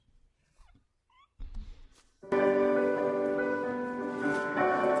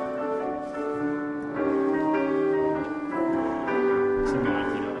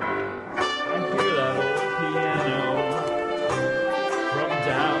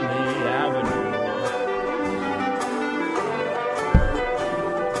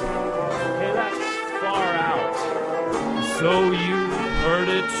So you heard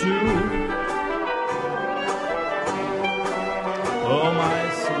it too. Oh, my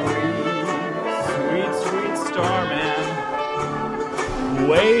sweet, sweet, sweet starman,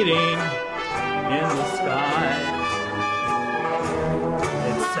 waiting in the sky.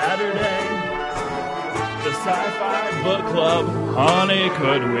 It's Saturday, the Sci-Fi Book Club. Honey,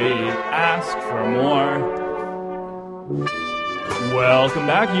 could we ask for more? Welcome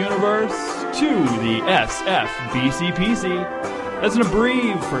back, universe, to the SFBCPC. That's an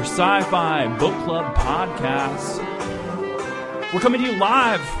abbrev for Sci-Fi Book Club Podcast. We're coming to you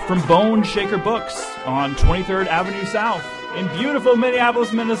live from Bone Shaker Books on 23rd Avenue South in beautiful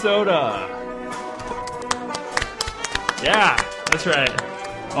Minneapolis, Minnesota. Yeah, that's right.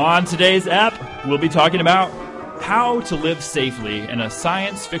 On today's ep, we'll be talking about How to Live Safely in a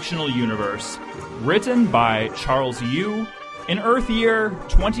Science Fictional Universe, written by Charles Yu in Earth Year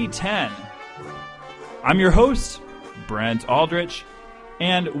 2010. I'm your host, Brent Aldrich,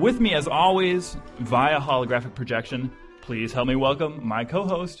 and with me as always, via holographic projection, please help me welcome my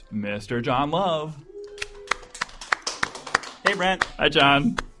co-host, Mr. John Love. Hey, Brent. Hi,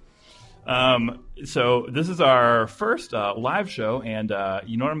 John. So this is our first live show, and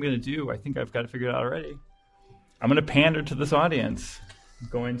you know what I'm going to do? I think I've got it figured out already. I'm going to pander to this audience. I'm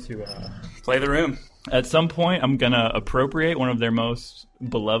going to play the room. At some point, I'm going to appropriate one of their most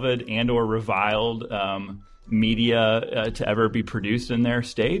beloved and or reviled media to ever be produced in their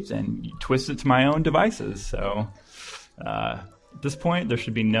state and twist it to my own devices. So at this point, there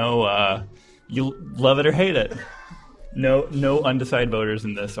should be no you love it or hate it. No undecided voters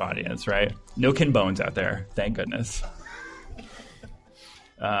in this audience, right? No Ken Bones out there, thank goodness.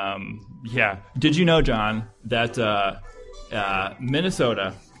 Yeah. Did you know, John, that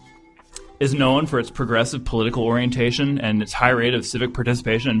Minnesota is known for its progressive political orientation and its high rate of civic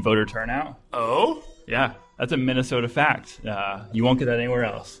participation and voter turnout? Oh? Yeah, that's a Minnesota fact. You won't get that anywhere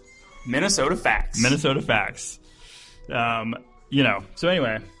else. Minnesota facts. Minnesota facts. So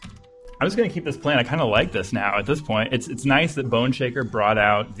anyway, I'm just going to keep this playing. I kind of like this now at this point. It's nice that Bone Shaker brought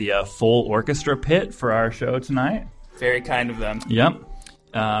out the full orchestra pit for our show tonight. Very kind of them. Yep.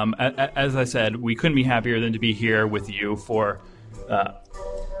 As I said, we couldn't be happier than to be here with you for...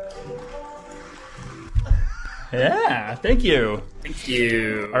 Yeah, thank you. Thank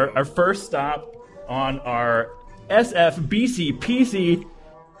you. Our first stop on our SFBCPC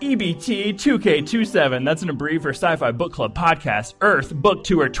EBT 2K27. That's an abbrev for Sci-Fi Book Club Podcast Earth Book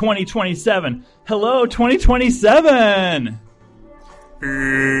Tour 2027. Hello, 2027!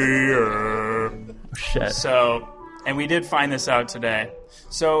 Oh, shit. So, and we did find this out today.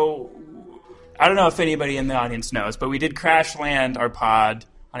 So, I don't know if anybody in the audience knows, but we did crash land our pod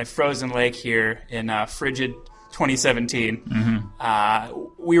on a frozen lake here in frigid 2017. Mm-hmm.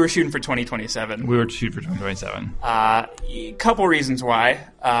 We were shooting for 2027. We were shooting for 2027. A couple reasons why.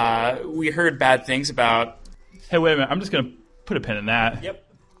 We heard bad things about... Hey, wait a minute. I'm just going to put a pin in that. Yep.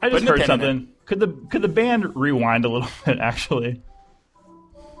 I just heard something. Could the band rewind a little bit, actually?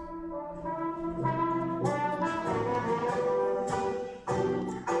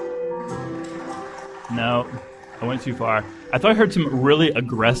 No, I went too far. I thought I heard some really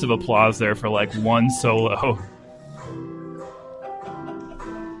aggressive applause there for like one solo.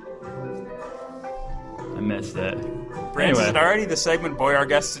 I missed it. Brent, is it already the segment Boy Our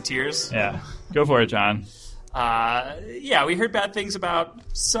Guests to Tears? Yeah, go for it, John. Yeah, we heard bad things about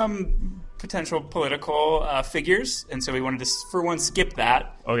some potential political figures, and so we wanted to, for one, skip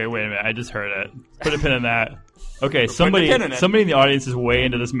that. Okay, wait a minute. I just heard it. Put a pin in that. Okay, somebody in the audience is way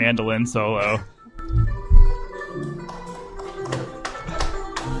into this mandolin solo.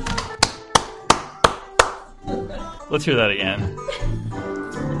 Let's hear that again.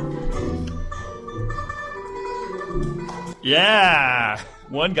 Yeah!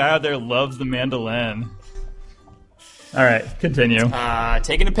 One guy out there loves the mandolin. All right, continue.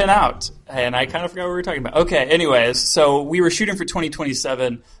 Taking a pin out, and I kind of forgot what we were talking about. Okay, anyways, so we were shooting for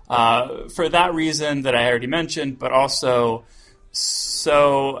 2027 for that reason that I already mentioned, but also,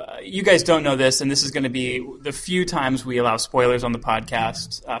 so you guys don't know this, and this is going to be the few times we allow spoilers on the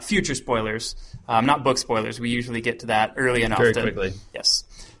podcast, future spoilers, not book spoilers. We usually get to that early and often. Very quickly. Yes.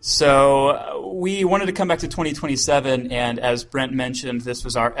 So we wanted to come back to 2027, and as Brent mentioned, this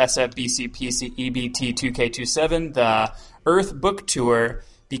was our SFBCPC EBT 2K27, the Earth Book Tour,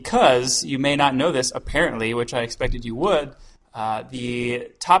 because you may not know this, apparently, which I expected you would.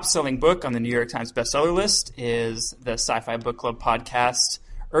 The top-selling book on the New York Times bestseller list is the Sci-Fi Book Club podcast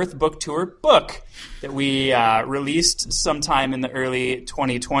Earth Book Tour book that we released sometime in the early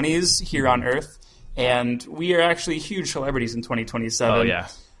 2020s here on Earth. And we are actually huge celebrities in 2027. Oh, yeah.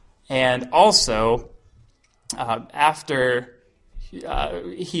 And also, after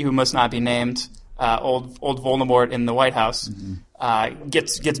he who must not be named, old Voldemort in the White House,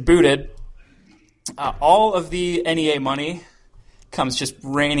 gets booted, all of the NEA money comes just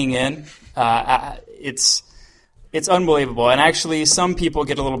raining in. It's unbelievable. And actually, some people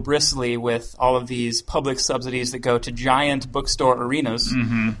get a little bristly with all of these public subsidies that go to giant bookstore arenas,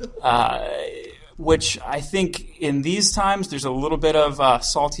 which I think in these times there's a little bit of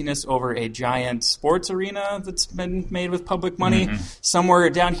saltiness over a giant sports arena that's been made with public money somewhere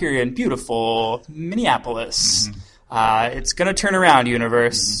down here in beautiful Minneapolis. It's going to turn around,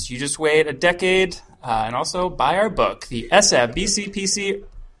 universe. You just wait a decade, and also buy our book, the SF BCPC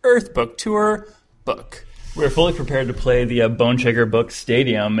Earth Book Tour book. We're fully prepared to play the Bone Shaker Book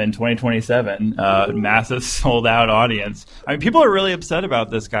Stadium in 2027. Massive sold-out audience. I mean, people are really upset about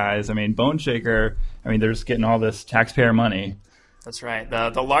this, guys. I mean, Bone Shaker, they're just getting all this taxpayer money. That's right.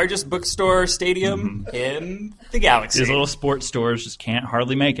 The largest bookstore stadium in the galaxy. These little sports stores just can't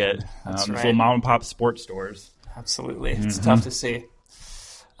hardly make it. That's right. These little mom-and-pop sports stores. Absolutely. It's tough to see.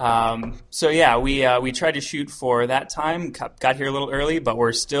 We tried to shoot for that time, got here a little early, but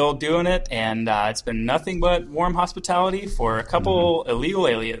we're still doing it, and it's been nothing but warm hospitality for a couple illegal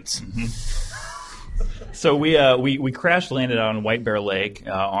aliens. So we crash landed on White Bear Lake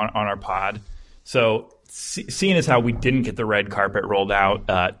on our pod. So seeing as how we didn't get the red carpet rolled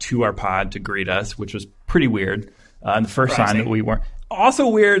out to our pod to greet us, which was pretty weird, and the first sign that we weren't. Also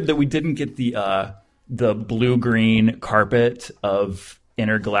weird that we didn't get the blue-green carpet of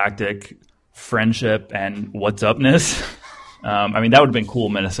intergalactic friendship and what's upness. That would have been cool,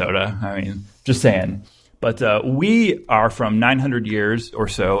 Minnesota. Just saying. But we are from 900 years or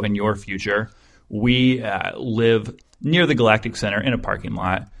so in your future. We live near the Galactic Center in a parking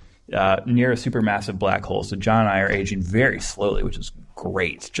lot near a supermassive black hole. So John and I are aging very slowly, which is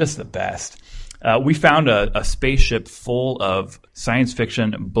great. Just the best. We found a spaceship full of science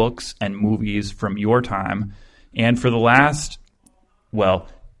fiction books and movies from your time. And for the last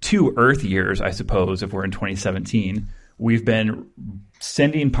 2 Earth years, I suppose, if we're in 2017, we've been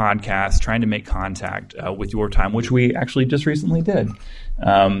sending podcasts, trying to make contact with your time, which we actually just recently did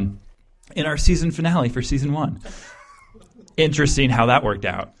in our season finale for season 1. Interesting how that worked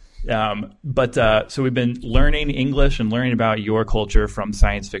out. So we've been learning English and learning about your culture from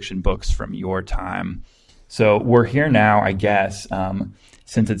science fiction books from your time. So we're here now, I guess,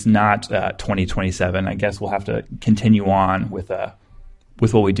 since it's not 2027, I guess we'll have to continue on with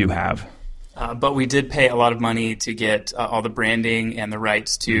what we do have. But we did pay a lot of money to get all the branding and the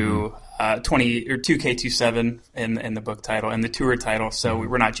rights to 2K27 in the book title and the tour title, so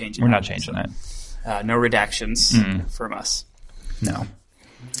we're not changing We're that. not changing it. No redactions from us. No.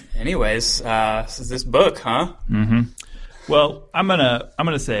 Anyways, this book, huh? Well, I'm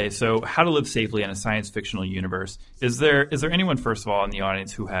gonna say, so How to Live Safely in a Science Fictional Universe. Is there anyone, first of all, in the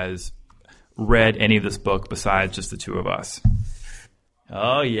audience who has read any of this book besides just the two of us?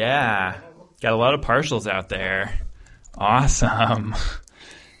 Oh, yeah. Got a lot of partials out there. Awesome.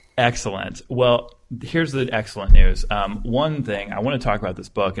 Excellent. Well, here's the excellent news. One thing, I want to talk about this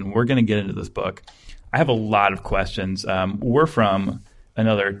book, and we're going to get into this book. I have a lot of questions. We're from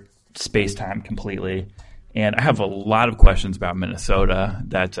another space-time completely, and I have a lot of questions about Minnesota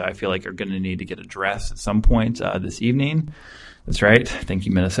that I feel like are going to need to get addressed at some point this evening. That's right. Thank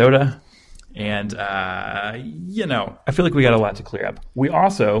you, Minnesota. And, I feel like we got a lot to clear up. We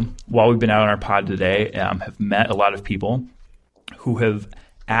also, while we've been out on our pod today, have met a lot of people who have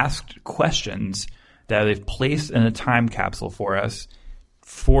asked questions that they've placed in a time capsule for us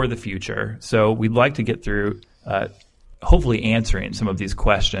for the future. So we'd like to get through hopefully answering some of these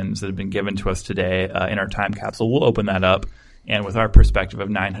questions that have been given to us today in our time capsule. We'll open that up, and with our perspective of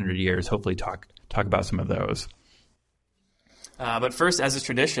 900 years, hopefully talk about some of those. But first, as is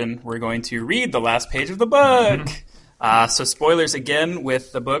tradition, we're going to read the last page of the book. So spoilers again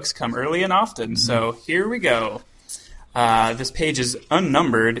with the books come early and often. So here we go. This page is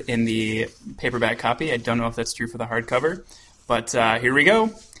unnumbered in the paperback copy. I don't know if that's true for the hardcover. But here we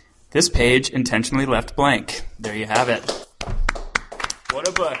go. This page intentionally left blank. There you have it. What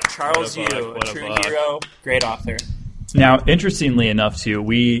a book. Charles Yu, a true hero, great author. Now, interestingly enough, too,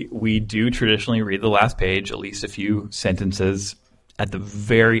 we do traditionally read the last page, at least a few sentences at the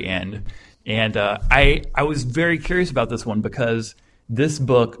very end. And I was very curious about this one because this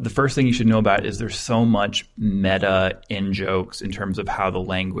book, the first thing you should know about it is there's so much meta in-jokes in terms of how the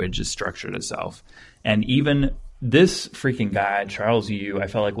language is structured itself. And even this freaking guy, Charles Yu, I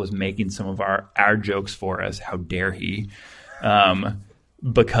felt like was making some of our jokes for us. How dare he?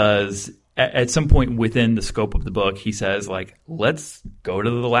 Because at some point within the scope of the book, he says, like, let's go to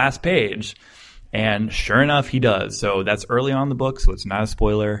the last page. And sure enough, he does. So that's early on in the book, so it's not a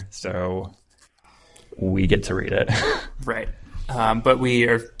spoiler. So we get to read it. Right. But we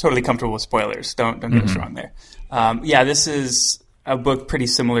are totally comfortable with spoilers. Don't get us wrong there. This is a book pretty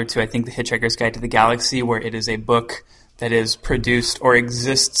similar to, I think, The Hitchhiker's Guide to the Galaxy, where it is a book that is produced or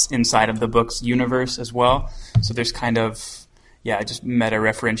exists inside of the book's universe as well. So there's kind of, just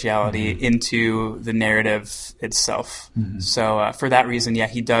meta-referentiality into the narrative itself. So for that reason,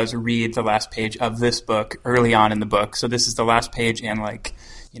 he does read the last page of this book early on in the book. So this is the last page and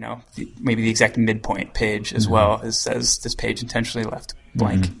maybe the exact midpoint page as well. It says this page intentionally left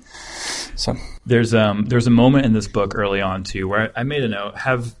blank. So there's a moment in this book early on too where I made a note.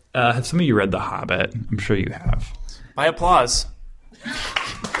 Have some of you read The Hobbit? I'm sure you have. By applause.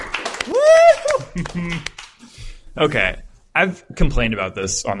 Okay. I've complained about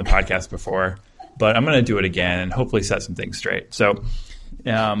this on the podcast before, but I'm going to do it again and hopefully set some things straight. So,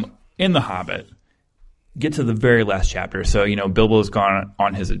 in The Hobbit, get to the very last chapter. So, Bilbo's gone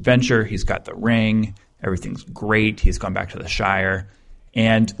on his adventure. He's got the ring. Everything's great. He's gone back to the Shire.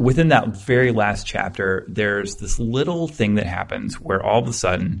 And within that very last chapter, there's this little thing that happens where all of a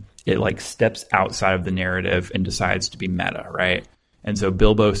sudden it steps outside of the narrative and decides to be meta, right? And so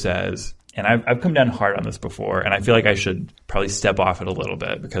Bilbo says, and I've come down hard on this before, and I feel like I should probably step off it a little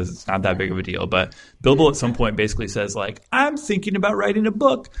bit because it's not that big of a deal. But Bilbo at some point basically says, I'm thinking about writing a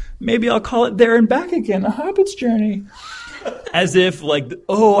book. Maybe I'll call it There and Back Again, A Hobbit's Journey. As if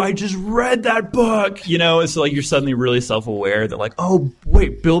I just read that book, So you're suddenly really self-aware that oh,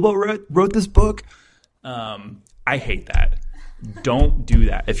 wait, Bilbo wrote this book? I hate that. Don't do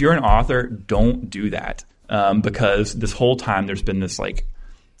that. If you're an author, don't do that. Because this whole time there's been this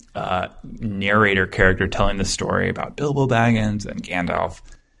narrator character telling the story about Bilbo Baggins and Gandalf,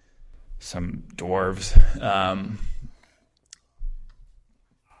 some dwarves,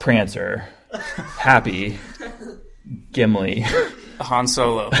 Prancer, Happy, Gimli, Han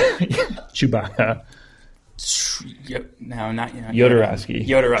Solo, Chewbacca,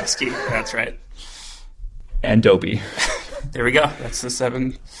 Jodorowsky. That's right. And Dopey. There we go. That's the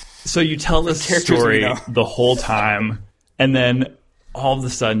 7. So you tell this story the whole time, and then all of a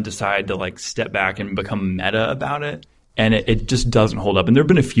sudden decide to step back and become meta about it, and it just doesn't hold up. And there have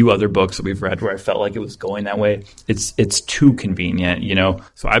been a few other books that we've read where I felt like it was going that way. It's too convenient,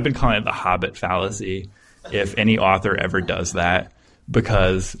 So I've been calling it the Hobbit fallacy. If any author ever does that,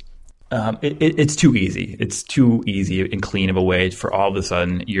 because it's too easy. It's too easy and clean of a way for all of a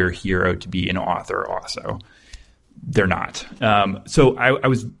sudden your hero to be an author also. They're not. So I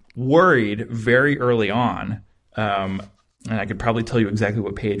was worried very early on, and I could probably tell you exactly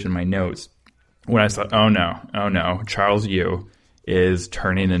what page in my notes, when I thought, oh no, Charles Yu is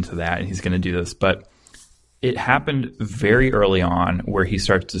turning into that, and he's going to do this. But it happened very early on where he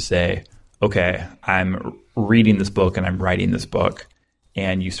starts to say, okay, I'm reading this book and I'm writing this book.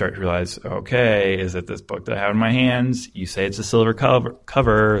 And you start to realize, okay, is it this book that I have in my hands? You say it's a silver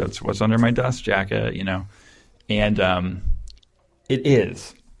cover. That's what's under my dust jacket, And it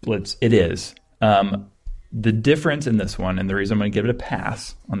is. It is. The difference in this one, and the reason I'm going to give it a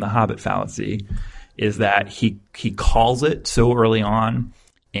pass on the Hobbit fallacy, is that he calls it so early on,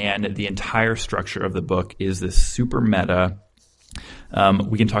 and the entire structure of the book is this super meta.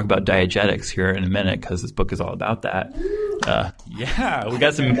 We can talk about diegetics here in a minute because this book is all about that. We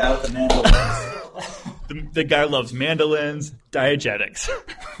got some. The guy loves mandolins, diegetics.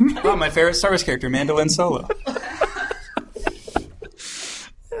 Oh, my favorite Star Wars character, Mandolin Solo.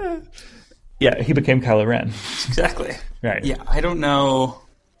 Yeah, he became Kylo Ren. Exactly. Right. Yeah, I don't know.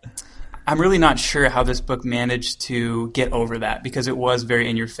 I'm really not sure how this book managed to get over that, because it was very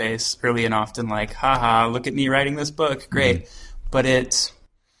in your face early and often, haha, look at me writing this book. Great. Mm-hmm. But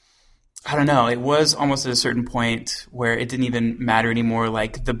I don't know, it was almost at a certain point where it didn't even matter anymore.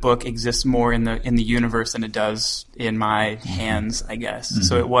 The book exists more in the universe than it does in my hands, I guess. Mm-hmm.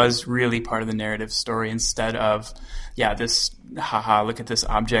 So it was really part of the narrative story instead of, this haha, look at this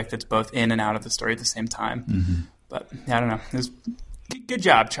object that's both in and out of the story at the same time. Mm-hmm. But I don't know. It was good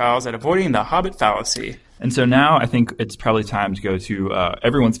job, Charles, at avoiding the Hobbit fallacy. And so now I think it's probably time to go to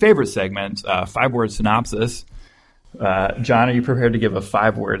everyone's favorite segment, 5-word synopsis. John, are you prepared to give a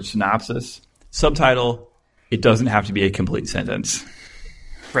 5-word synopsis? Subtitle, it doesn't have to be a complete sentence.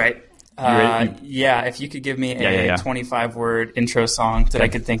 Right. If you could give me a 25-word intro song that I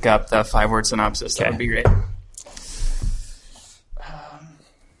could think up, the 5-word synopsis, that would be great.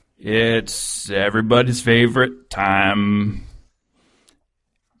 It's everybody's favorite time.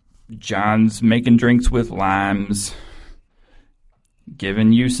 John's making drinks with limes.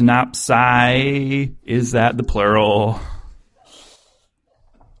 Giving you synopsi. Is that the plural?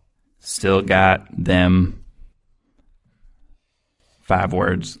 Still got them 5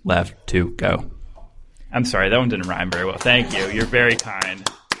 words left to go. I'm sorry, that one didn't rhyme very well. Thank you. You're very kind.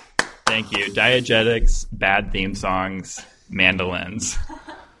 Thank you. Diegetics, bad theme songs, mandolins.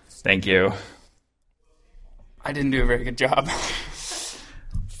 Thank you. I didn't do a very good job.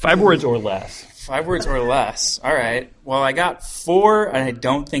 5 words or less. 5 words or less. All right. Well, I got 4, and I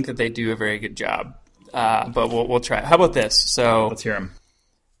don't think that they do a very good job. But we'll try. How about this? So Let's hear them.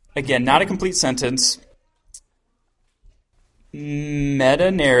 Again, not a complete sentence.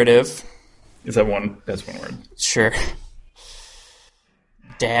 Meta-narrative. Is that one? That's one word. Sure.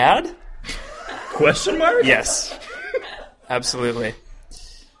 Dad? Question mark? Yes. Absolutely.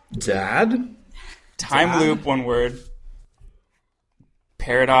 Dad? Time loop, one word.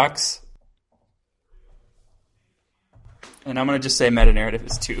 Paradox. And I'm going to just say meta-narrative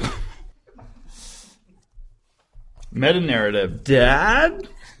is 2. Meta-narrative. Dad?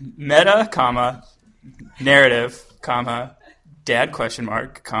 Meta, comma, narrative, comma, dad, question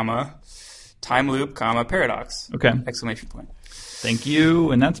mark, comma, time loop, comma, paradox. Okay. Exclamation point. Thank you.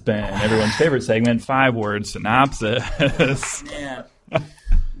 And that's been everyone's favorite segment, 5-word synopsis. Man.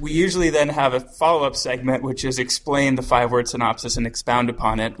 We usually then have a follow-up segment, which is explain the 5-word synopsis and expound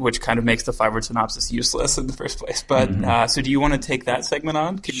upon it, which kind of makes the 5-word synopsis useless in the first place. But so do you want to take that segment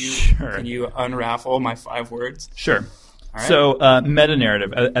on? Sure. Can you unravel my 5 words? Sure. All right. So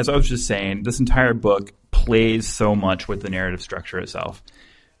meta-narrative, as I was just saying, this entire book plays so much with the narrative structure itself.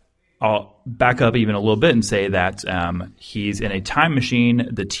 I'll back up even a little bit and say that he's in a time machine,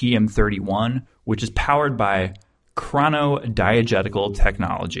 the TM-31, which is powered by chronodiegetical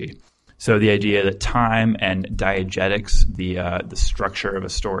technology. So the idea that time and diegetics, the structure of a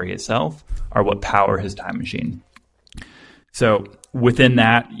story itself, are what power his time machine. So within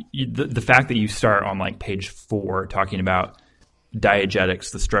that, the fact that you start on like page 4 talking about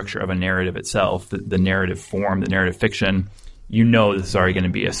diegetics, the structure of a narrative itself, the narrative form, the narrative fiction, you know this is already going to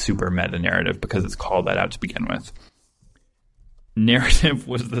be a super meta narrative because it's called that out to begin with. Narrative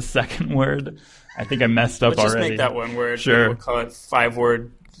was the second word. I think I messed up Let's already. just make that one word. Sure. We'll call it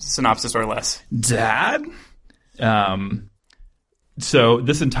 5-word synopsis or less. Dad? So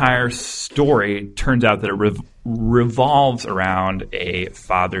this entire story turns out that it revolves around a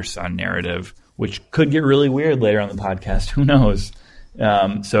father-son narrative, which could get really weird later on the podcast. Who knows?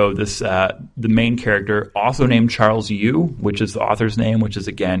 So this the main character, also named Charles Yu, which is the author's name, which is,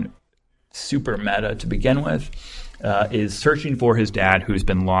 again, super meta to begin with, is searching for his dad who's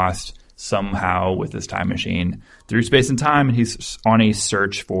been lost somehow with this time machine through space and time, and he's on a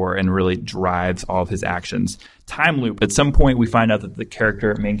search for and really drives all of his actions. Time loop. At some point, we find out that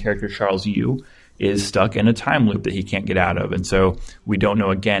the main character, Charles Yu, is stuck in a time loop that he can't get out of, and so we don't know,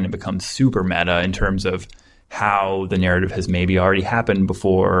 again, it becomes super meta in terms of how the narrative has maybe already happened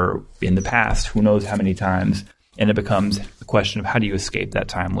before in the past, who knows how many times, and it becomes a question of how do you escape that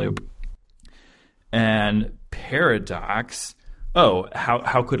time loop. And paradox,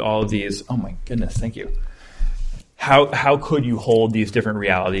 how could all of these, oh my goodness, thank you. How could you hold these different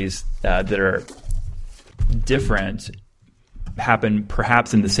realities that are different, happen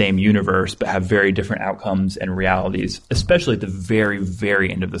perhaps in the same universe, but have very different outcomes and realities, especially at the very, very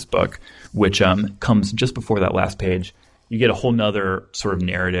end of this book, which comes just before that last page. You get a whole nother sort of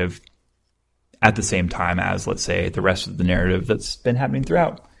narrative at the same time as, let's say, the rest of the narrative that's been happening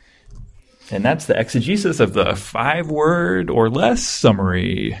throughout. And that's the exegesis of the 5-word or less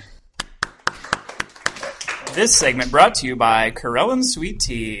summary. This segment brought to you by Corellan Sweet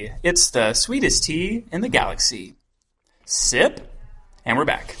Tea. It's the sweetest tea in the galaxy. Sip, and we're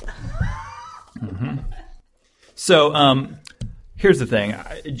back. Mm-hmm. So here's the thing.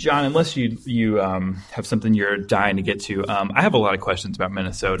 John, unless you have something you're dying to get to, I have a lot of questions about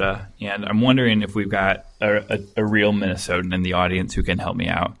Minnesota, and I'm wondering if we've got a real Minnesotan in the audience who can help me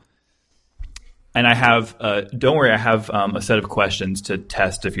out. And I have, don't worry, I have a set of questions to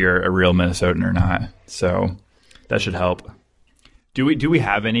test if you're a real Minnesotan or not. So that should help. Do we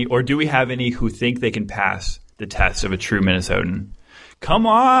have any, or do we have any who think they can pass the test of a true Minnesotan? Come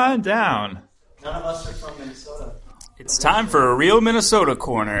on down. None of us are from Minnesota. It's time for a real Minnesota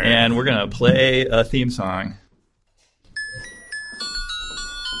corner. And we're going to play a theme song.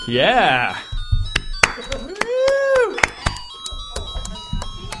 Yeah.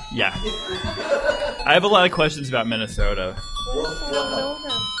 Yeah. I have a lot of questions about Minnesota.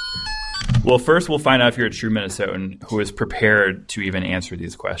 Well, first we'll find out if you're a true Minnesotan who is prepared to even answer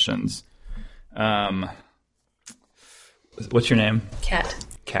these questions. What's your name? Kat.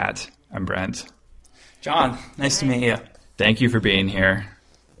 Kat. I'm Brent. John, nice to meet you. Thank you for being here.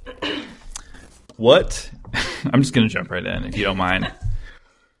 What? I'm just going to jump right in, if you don't mind.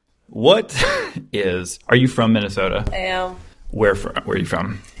 Are you from Minnesota? I am. Where are you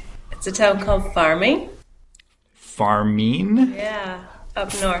from? It's a town called Farming. Farming? Yeah,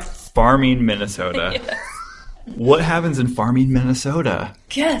 up north. Farming, Minnesota. Yes. What happens in Farming, Minnesota?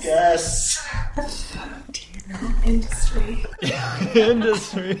 Guess. Yes. Do you know industry?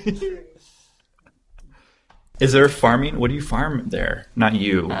 Industry. Is there farming? What do you farm there? Not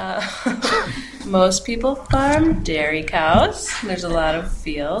you. Most people farm dairy cows. There's a lot of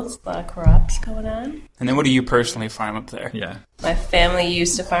fields, a lot of crops going on. And then what do you personally farm up there? Yeah. My family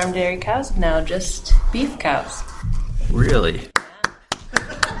used to farm dairy cows, now just beef cows. Really?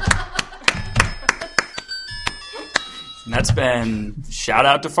 And that's been shout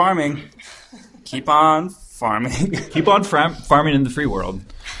out to farming. Keep on farming. Keep on farming in the free world.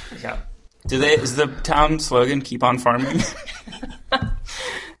 Yeah. Is the town slogan "Keep on farming"?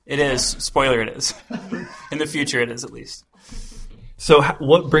 It is. Spoiler, it is. In the future, it is at least. So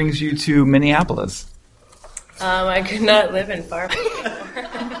what brings you to Minneapolis? I could not live in Farming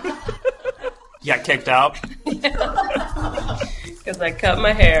anymore. You got kicked out? Because I cut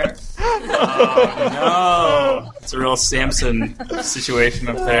my hair. Oh, no. It's a real Samson situation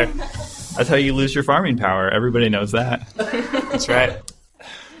up there. That's how you lose your farming power. Everybody knows that. That's right.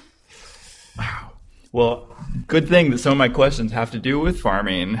 Well, good thing that some of my questions have to do with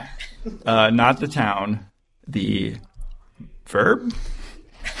farming, not the town. The verb?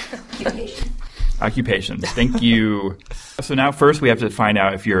 Occupation. Thank you. So now first we have to find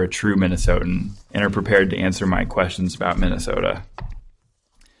out if you're a true Minnesotan and are prepared to answer my questions about Minnesota.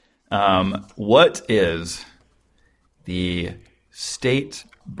 What is the state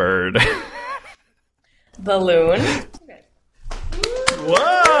bird? The loon.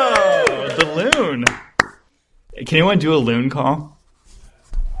 Whoa! The loon. Can anyone do a loon call?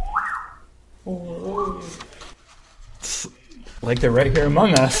 It's like they're right here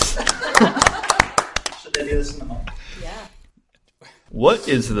among us. Should they do this in the mic? Yeah. What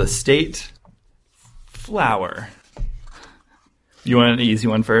is the state flower? You want an easy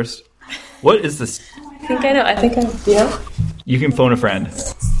one first? What is the... I think I know. Yeah. You can phone a friend.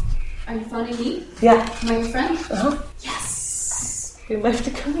 Are you phoning me? Yeah. Am I your friend? Uh-huh. Yes. You might have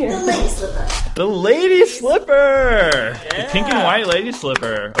to come here. The lady slipper. The lady slipper! The Yeah. pink and white lady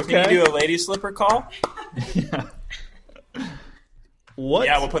slipper. Okay. Can you do a lady slipper call? Yeah. What?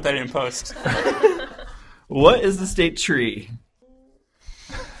 Yeah, we'll put that in post. What is the state tree?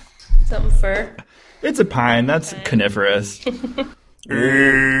 Something fur. It's a pine. That's coniferous. Thank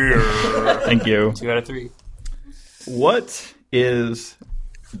you. 2 out of 3. What is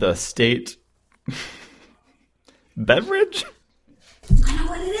the state beverage? I know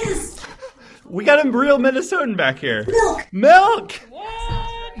what it is. We got a real Minnesotan back here. Milk. Milk!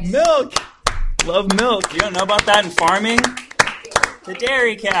 What? Milk! Love milk. You don't know about that in farming? The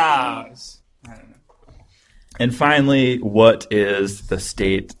dairy cows. I don't know. And finally, what is the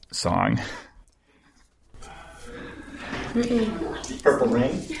state song? Purple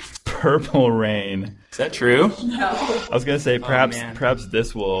Rain. Purple Rain. Is that true? I was gonna say man. perhaps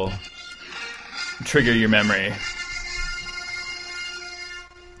this will trigger your memory.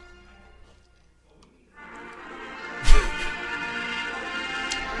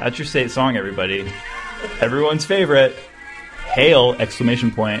 That's your state song, everybody. Everyone's favorite. Hail!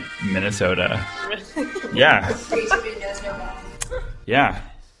 Exclamation point, Minnesota. Yeah. Yeah.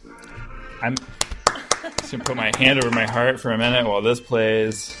 I'm just gonna put my hand over my heart for a minute while this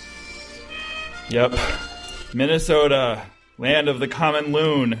plays. Yep. Minnesota, land of the common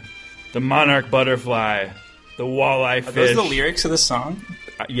loon, the monarch butterfly, the walleye Are fish. those the lyrics of the song?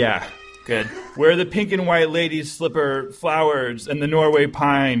 Yeah. Good. Where the pink and white lady slipper flowers and the Norway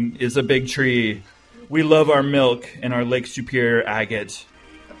pine is a big tree. We love our milk and our Lake Superior agate.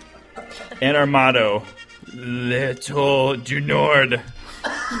 And our motto, Little du Nord.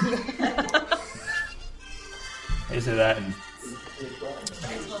 I say that in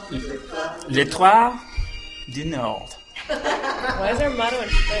L'Étoile du Nord. Why is our motto in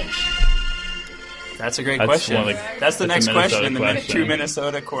French? That's a great That's question. one of the- That's the that's next a question in the Minnesota True question.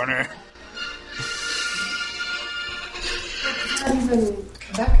 Minnesota corner. Not even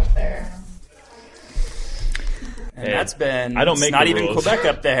Quebec up there. And Hey, that's been... I don't it's make not the even rules. Quebec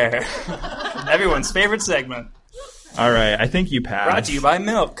up there. Everyone's favorite segment. All right, I think you passed. Brought to you by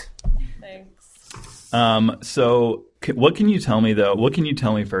Milk. Thanks. So what can you tell me, though? What can you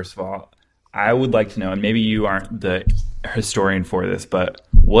tell me, first of all? I would like to know, and maybe you aren't the historian for this, but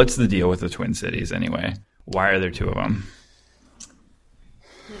what's the deal with the Twin Cities anyway? Why are there 2 of them?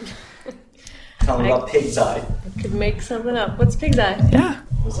 Tell them about Pig's Eye. Could make something up. What's Pig's Eye? Yeah.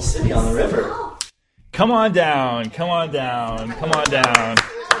 It was a city on the river. Come on down. Come on down. Come on down.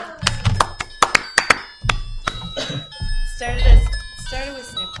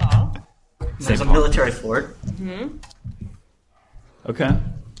 There's a Paul. military fort. Okay.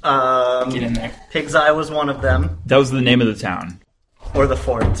 Get in there. Pig's Eye was one of them, That was the name of the town. or the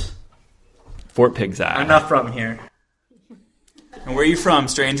fort. Fort Pig's Eye. I'm not from here. And where are you from,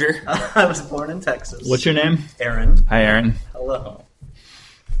 stranger? I was born in Texas. What's your name? Aaron. Hi, Aaron. Hello.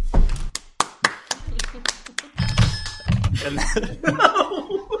 And,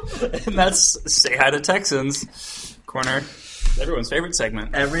 and that's Say Hi to Texans corner. Everyone's favorite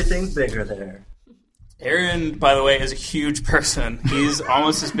segment. Everything's bigger there. Aaron, by the way, is a huge person. He's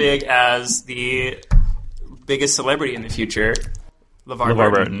almost as big as the biggest celebrity in the future, LeVar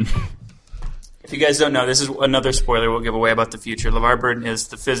Burton. If you guys don't know, this is another spoiler we'll give away about the future. LeVar Burton is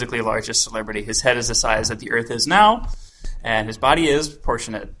the physically largest celebrity. His head is the size that the Earth is now, and his body is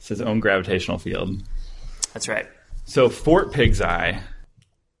proportionate. It's his own gravitational field. That's right. So Fort Pig's Eye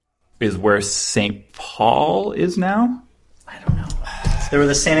is where St. Paul is now? I don't know. There were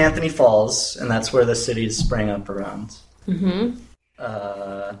the St. Anthony Falls, and that's where the cities sprang up around. Mm-hmm.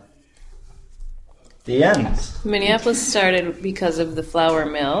 The end. Minneapolis started because of the flour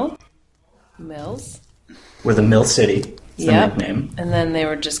mills. We're the Mill City. It's the Yep. nickname. And then they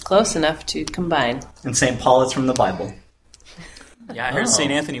were just close enough to combine. And St. Paul is from the Bible. Yeah, I heard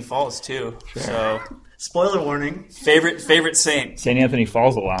St. Anthony Falls, too. So, Spoiler warning. favorite saint. St. Anthony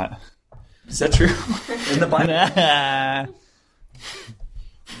Falls a lot. Is that true? In the Bible.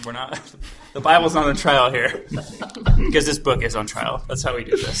 We're not. The Bible's not on trial here. Because this book is on trial. That's how we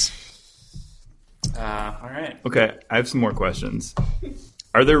do this. All right. Okay, I have some more questions.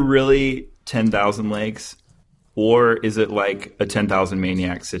 Are there really 10,000 lakes? Or is it like a 10,000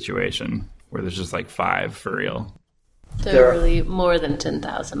 maniac situation where there's just like 5 for real? There There are are- really more than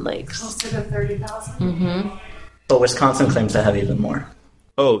 10,000 lakes. Closer to 30,000. Mm-hmm. But Wisconsin claims to have even more.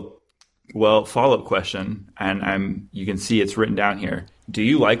 Oh, well, follow-up question, and you can see it's written down here. Do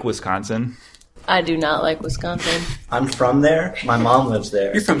you like Wisconsin? I do not like Wisconsin. I'm from there. My mom lives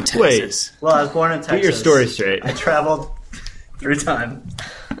there. You're from Texas. Well, I was born in Texas. Get your story straight. I traveled through time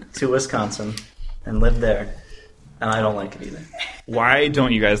to Wisconsin and lived there. And I don't like it either. Why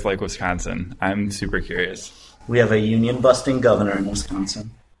don't you guys like Wisconsin? I'm super curious. We have a union-busting governor in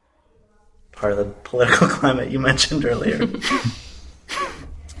Wisconsin. Part of the political climate you mentioned earlier.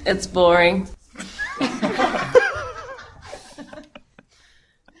 It's boring.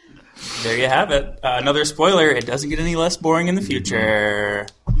 There you have it. Another spoiler. It doesn't get any less boring in the future.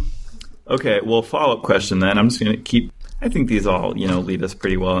 Okay, well, follow-up question then. I'm just going to keep... I think these all, lead us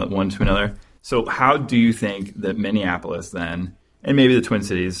pretty well one to another. So how do you think that Minneapolis then, and maybe the Twin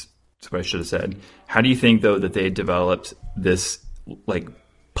Cities, that's what I should have said, how do you think, though, that they developed this,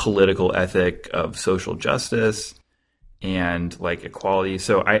 political ethic of social justice and, equality?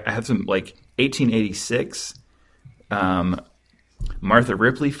 So I have some, 1886, Martha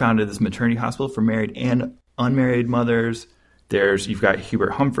Ripley founded this maternity hospital for married and unmarried mothers. You've got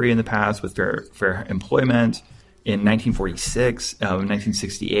Hubert Humphrey in the past with fair employment. In 1946,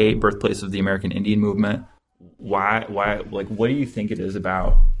 1968, birthplace of the American Indian movement. Why, what do you think it is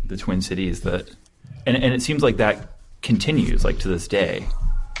about the Twin Cities that, and it seems like that continues, to this day?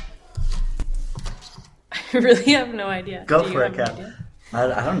 I really have no idea. Go Do you for it, have an Kat. idea?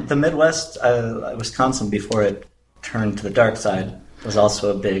 I don't. The Midwest, Wisconsin, before it turned to the dark side, was also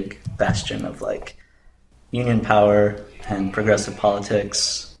a big bastion of union power and progressive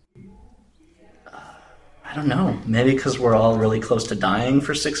politics. I don't know. Maybe because we're all really close to dying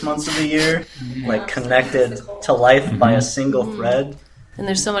for 6 months of the year, connected to life by a single thread. And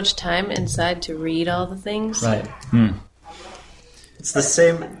there's so much time inside to read all the things. Right. It's the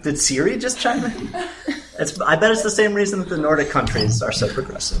same. Did Siri just chime in? I bet it's the same reason that the Nordic countries are so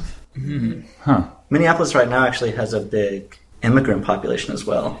progressive. Huh. Minneapolis right now actually has a big immigrant population as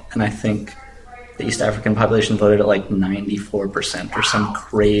well, and I think the East African population voted at 94% or some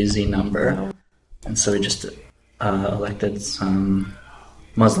crazy number. And so we just elected some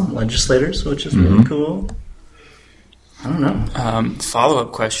Muslim legislators, which is really cool. I don't know.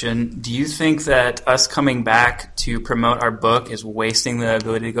 Follow-up question. Do you think that us coming back to promote our book is wasting the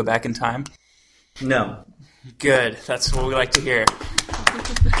ability to go back in time? No. Good. That's what we like to hear.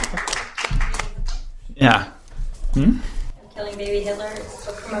 Yeah. Killing baby Hitler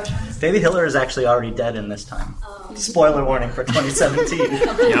for promotion. Baby Hitler is actually already dead in this time. Spoiler warning for 2017.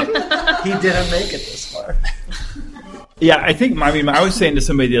 Yep. He didn't make it this far. Yeah, I think, I was saying to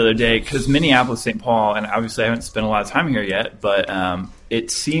somebody the other day, because Minneapolis, St. Paul, and obviously I haven't spent a lot of time here yet, but it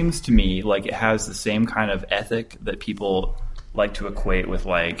seems to me like it has the same kind of ethic that people like to equate with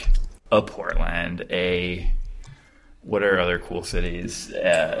a Portland, a what are other cool cities?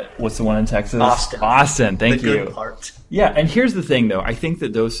 What's the one in Texas? Austin. Thank the you. good part. Yeah, and here's the thing, though. I think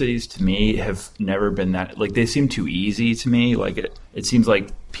that those cities, to me, have never been that... Like, they seem too easy to me. Like, it seems like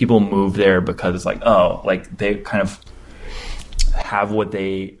people move there because it's like, oh, like, they kind of have what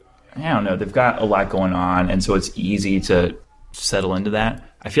they... I don't know. They've got a lot going on, and so it's easy to settle into that.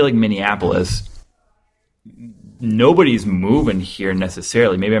 I feel like Minneapolis... Nobody's moving here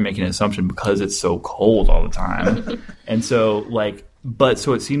necessarily. Maybe I'm making an assumption because it's so cold all the time. And so, like... But,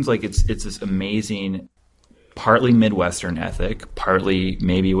 so it seems like it's this amazing... partly Midwestern ethic, partly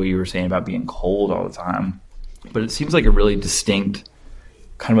maybe what you were saying about being cold all the time. But it seems like a really distinct,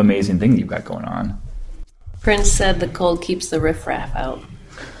 kind of amazing thing that you've got going on. Prince said the cold keeps the riffraff out.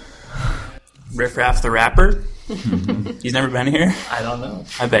 Riff Raff the rapper? He's never been here? I don't know.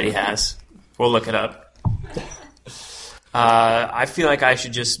 I bet he has. We'll look it up. I feel like I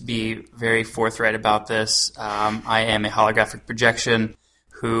should just be very forthright about this. I am a holographic projection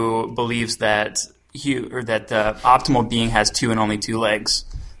who believes that the optimal being has two and only two legs.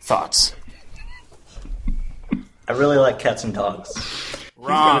 Thoughts? I really like cats and dogs.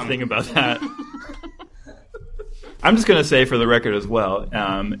 Wrong. Got to think about that. I'm just going to say for the record as well,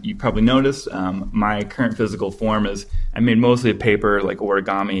 you probably noticed my current physical form is I made mostly of paper, like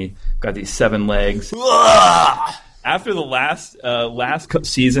origami. Got these 7 legs. After the last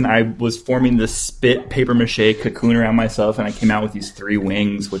season, I was forming this spit paper mache cocoon around myself, and I came out with these 3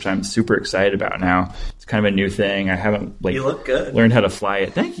 wings, which I'm super excited about now. It's kind of a new thing. I haven't You look good. learned how to fly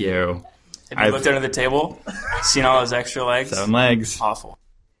it. Thank you. Have you looked under the table? Seen all those extra legs? 7 legs. Awful.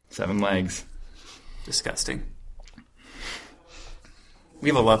 7 legs. Disgusting. We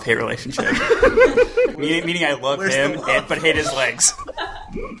have a love-hate relationship. meaning I love Where's him, the love? but hate his legs.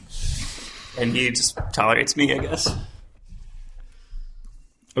 And he just tolerates me, I guess.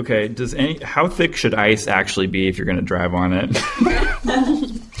 Okay, how thick should ice actually be if you're going to drive on it?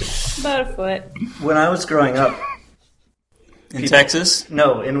 About a foot. When I was growing up, In Texas?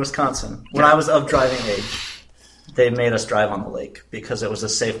 no, in Wisconsin, when I was of driving age, they made us drive on the lake because it was a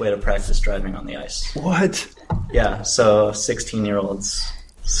safe way to practice driving on the ice. What? Yeah, so 16-year-olds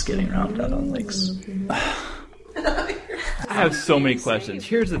skidding around out on lakes. I have so many questions.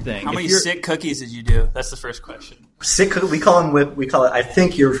 Here's the thing. How If many you're- sick cookies did you do? That's the first question. We call them whip. We call it. I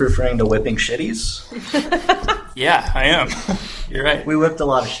think you're referring to whipping shitties. Yeah, I am. You're right. We whipped a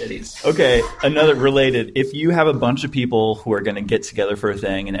lot of shitties. Okay, another related. If you have a bunch of people who are going to get together for a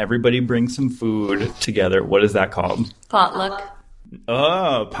thing and everybody brings some food together, what is that called? Potluck.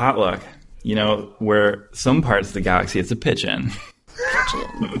 Oh, potluck. You know, where some parts of the galaxy it's a pitch-in.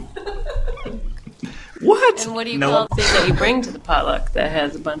 What? And what do you No. call the thing that you bring to the potluck that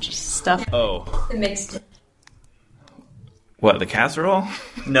has a bunch of stuff? Oh. The mixed. What, the casserole?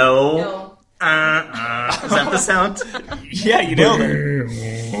 No. No. Is that the sound? Yeah, you nailed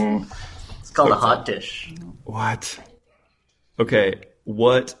it. It's called a hot dish. What? Okay,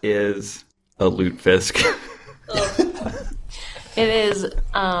 what is a lutefisk? It is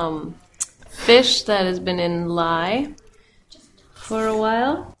fish that has been in lye for a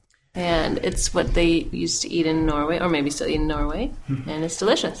while. And it's what they used to eat in Norway, or maybe still eat in Norway. And it's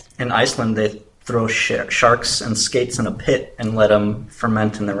delicious. In Iceland, they throw sharks and skates in a pit and let them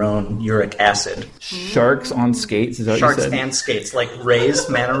ferment in their own uric acid. Sharks on skates? Is that what Sharks you said? and skates, like rays,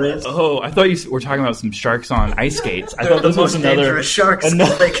 manta rays. Oh, I thought you were talking about some sharks on ice skates. I They're thought the this was most another. dangerous sharks.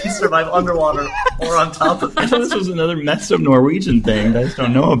 They can survive underwater or on top of I it. thought this was another messed up Norwegian thing that I just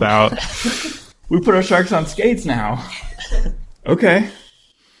don't know about. We put our sharks on skates now. Okay.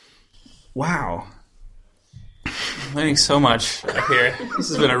 Wow. I'm learning so much here. This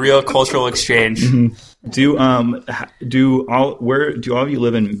has been a real cultural exchange. Do all of you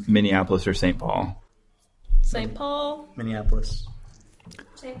live in Minneapolis or St. Paul? St. Paul. Minneapolis.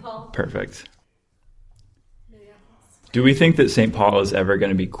 St. Paul. Perfect. Do we think that St. Paul is ever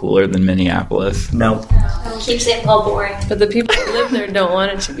going to be cooler than Minneapolis? No. Keep St. Paul boring. But the people that live there don't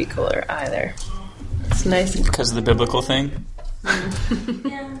want it to be cooler either. It's nice and Because of the biblical thing.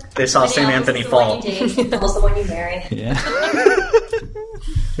 Yeah. They saw St. Anthony fall. St. Paul's the one you marry. Yeah.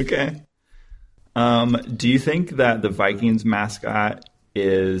 Okay. Do you think that the Vikings mascot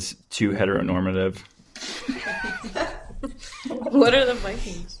is too heteronormative? What are the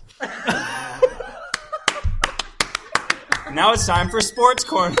Vikings? Now it's time for Sports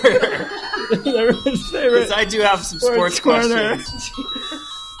Corner. Because I do have some sports questions.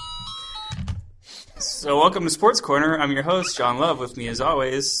 So welcome to Sports Corner. I'm your host, John Love. With me, as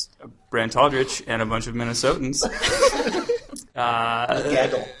always, Brent Aldrich and a bunch of Minnesotans.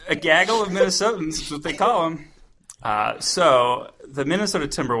 Gaggle. A gaggle of Minnesotans is what they call them. So, the Minnesota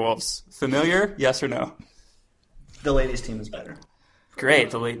Timberwolves, familiar? Yes or no? The ladies' team is better.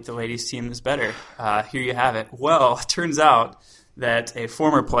 Great, the ladies' team is better. Here you have it. Well, it turns out that a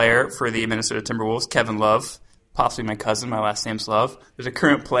former player for the Minnesota Timberwolves, Kevin Love, possibly my cousin, my last name's Love. There's a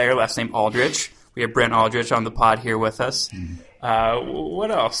current player, last name Aldrich. We have Brent Aldrich on the pod here with us. What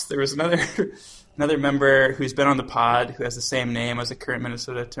else? There was another member who's been on the pod who has the same name as a current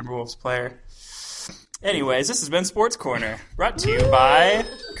Minnesota Timberwolves player. Anyways, this has been Sports Corner, brought to you by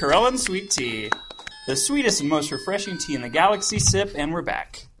Corellan Sweet Tea, the sweetest and most refreshing tea in the galaxy. Sip, and we're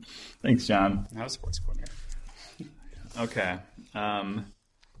back. Thanks, John. That was Sports Corner. Okay.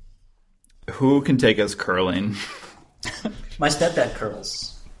 Who can take us curling? My stepdad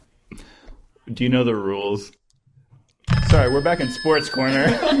curls. Do you know the rules? Sorry, we're back in Sports Corner.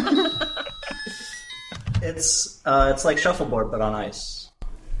 It's like shuffleboard, but on ice.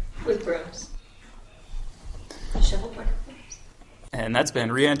 With brooms. Shuffleboard. And that's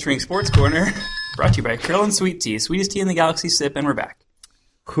been re-entering Sports Corner, brought to you by Corellan Sweet Tea, sweetest tea in the galaxy. Sip, and we're back.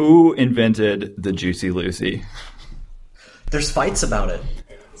 Who invented the Juicy Lucy? There's fights about it.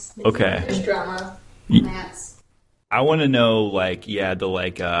 Okay. There's drama. Mats. I want to know,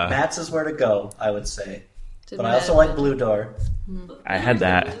 Mats is where to go, I would say. Didn't But I also like Blue Door. I had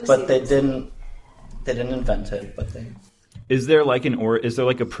that. But they didn't invent it, but they... Is there like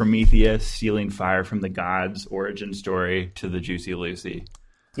a Prometheus stealing fire from the gods origin story to the Juicy Lucy?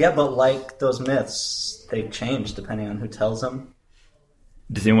 Yeah, but like those myths, they change depending on who tells them.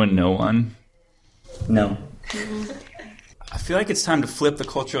 Does anyone know one? No. I feel like it's time to flip the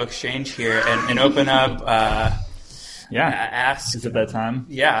cultural exchange here and open up. Yeah. Ask. Is it that time?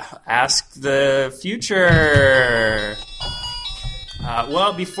 Yeah, ask the future.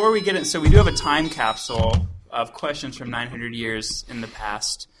 Well, before we get in, so we do have a time capsule of questions from 900 years in the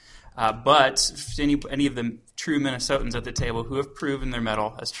past. But any of the true Minnesotans at the table who have proven their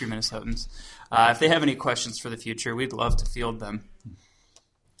mettle as true Minnesotans, if they have any questions for the future, we'd love to field them.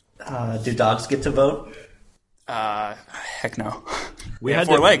 Do dogs get to vote? Heck no. We had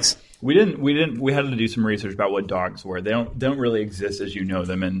had 4 legs. We didn't. We had to do some research about what dogs were. They don't really exist as you know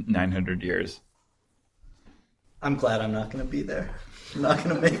them in 900 years. I'm glad I'm not going to be there. I'm not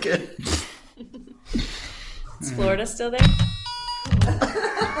going to make it. Is Florida still there?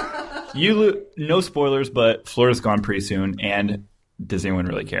 No spoilers, but Florida's gone pretty soon. And does anyone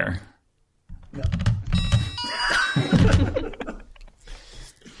really care? No.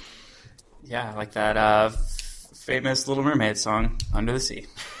 Yeah, like that famous Little Mermaid song, Under the Sea.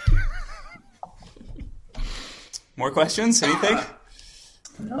 More questions? Anything?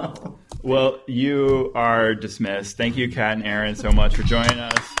 No. Well, you are dismissed. Thank you, Kat and Aaron, so much for joining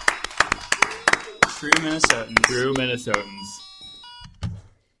us. True Minnesotans. True Minnesotans.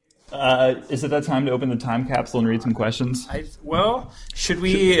 Is it that time to open the time capsule and read some questions? Should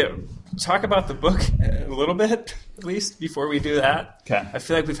we talk about the book a little bit, at least, before we do that? Okay. I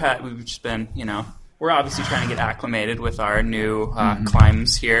feel like we've just been, we're obviously trying to get acclimated with our new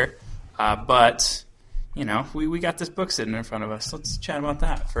climbs here, but, we got this book sitting in front of us. Let's chat about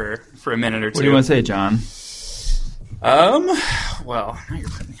that for a minute or two. What do you want to say, John? Well, now you're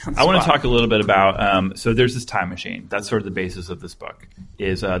putting me on the I want to spot. talk a little bit about, so there's this time machine. That's sort of the basis of this book,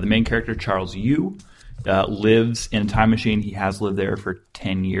 is the main character, Charles Yu, lives in a time machine. He has lived there for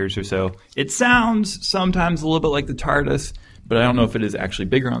 10 years or so. It sounds sometimes a little bit like the TARDIS, but I don't know if it is actually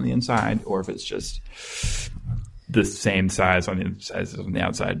bigger on the inside or if it's just the same size on the inside as on the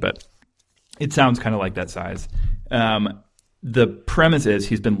outside, but it sounds kind of like that size. The premise is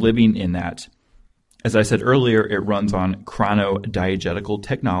he's been living in that. As I said earlier, it runs on chronodiegetical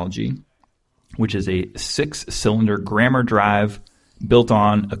technology, which is a 6-cylinder grammar drive built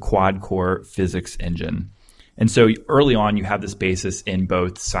on a quad-core physics engine. And so early on, you have this basis in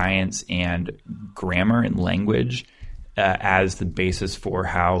both science and grammar and language as the basis for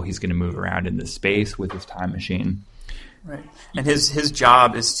how he's going to move around in this space with his time machine. Right, and his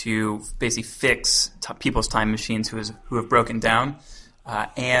job is to basically fix people's time machines who have broken down.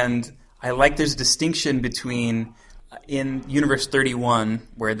 And I like there's a distinction between in Universe 31,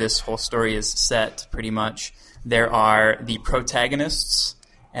 where this whole story is set pretty much, there are the protagonists,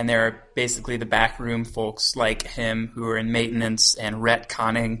 and there are basically the backroom folks like him who are in maintenance and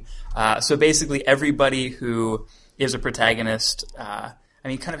retconning. So basically everybody who is a protagonist, kind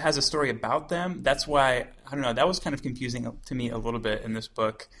of has a story about them. That's why, I don't know, that was kind of confusing to me a little bit in this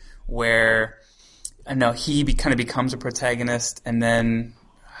book, where, I know, he kind of becomes a protagonist and then,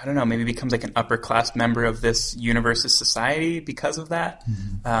 I don't know, maybe becomes like an upper class member of this universe's society because of that.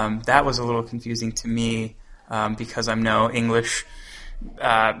 Mm-hmm. That was a little confusing to me because I'm no English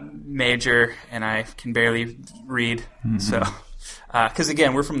major and I can barely read. Mm-hmm. So, because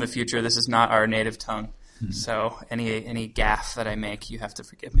again, we're from the future. This is not our native tongue. So any gaffe that I make, you have to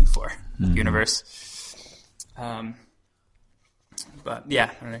forgive me for, universe. But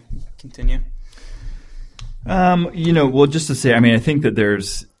yeah, all right, continue. Well, just to say, I mean, I think that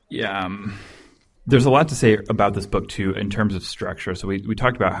there's a lot to say about this book too in terms of structure. So we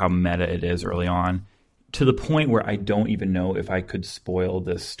talked about how meta it is early on, to the point where I don't even know if I could spoil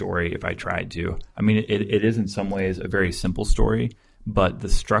this story if I tried to. I mean, it is in some ways a very simple story, but the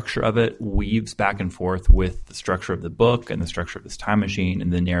structure of it weaves back and forth with the structure of the book and the structure of this time machine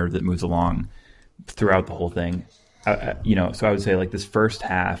and the narrative that moves along throughout the whole thing. So I would say like this first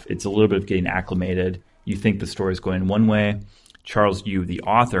half, it's a little bit of getting acclimated. You think the story is going one way. Charles Yu, the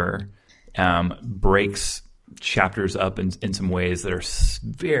author, breaks chapters up in some ways that are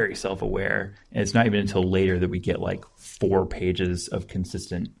very self-aware, and it's not even until later that we get like 4 pages of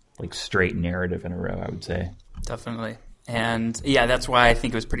consistent, like straight narrative in a row, I would say. Definitely. And yeah, that's why I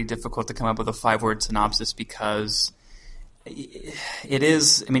think it was pretty difficult to come up with a 5-word synopsis, because it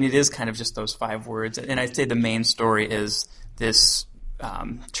is kind of just those 5 words. And I'd say the main story is this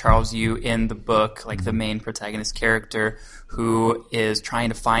Charles Yu in the book, like the main protagonist character, who is trying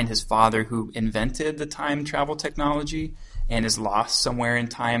to find his father who invented the time travel technology and is lost somewhere in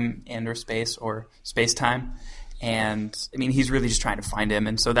time and or space-time. And I mean, he's really just trying to find him.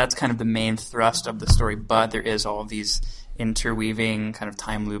 And so that's kind of the main thrust of the story. But there is all these interweaving kind of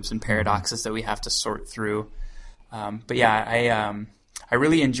time loops and paradoxes that we have to sort through. But yeah, I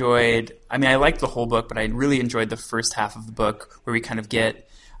really enjoyed, I liked the whole book, but I really enjoyed the first half of the book where we kind of get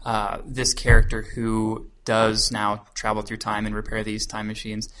this character who does now travel through time and repair these time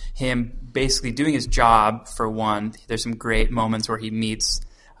machines. Him basically doing his job, for one. There's some great moments where he meets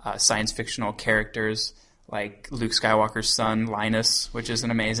science fictional characters like Luke Skywalker's son, Linus, which is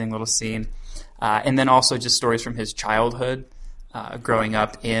an amazing little scene. And then also just stories from his childhood, growing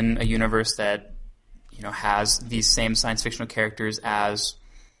up in a universe that has these same science fictional characters as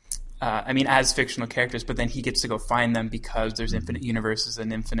fictional characters, but then he gets to go find them because there's infinite universes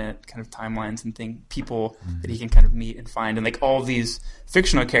and infinite kind of timelines and people that he can kind of meet and find. And like all these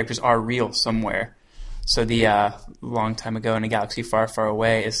fictional characters are real somewhere. So the long time ago in a galaxy far, far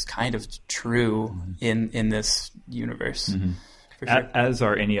away is kind of true in this universe. For sure. As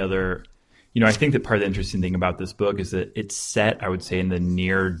are any other... I think that part of the interesting thing about this book is that it's set, I would say, in the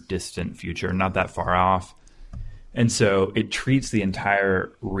near distant future, not that far off. And so it treats the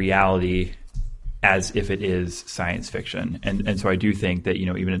entire reality as if it is science fiction. And so I do think that,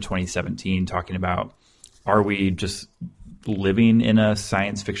 even in 2017, talking about, are we just living in a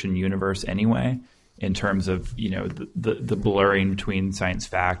science fiction universe anyway, in terms of, the blurring between science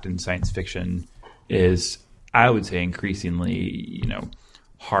fact and science fiction is, I would say, increasingly,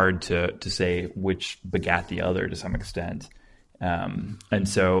 hard to say which begat the other to some extent. And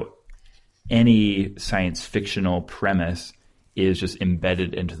so any science fictional premise is just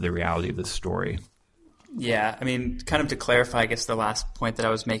embedded into the reality of the story. Yeah, kind of to clarify, I guess, the last point that I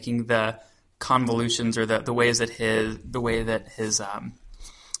was making, the convolutions or the way that his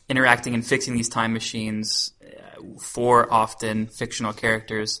interacting and fixing these time machines for often fictional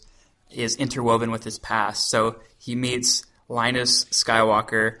characters is interwoven with his past. So he meets Linus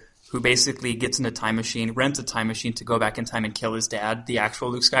Skywalker, who basically gets in a time machine, rents a time machine to go back in time and kill his dad, the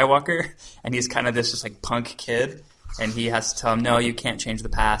actual Luke Skywalker. And he's kind of this just like punk kid. And he has to tell him, no, you can't change the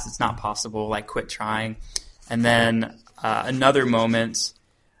past. It's not possible. Like, quit trying. And then another moment,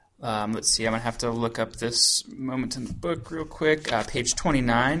 let's see, I'm going to have to look up this moment in the book real quick. Page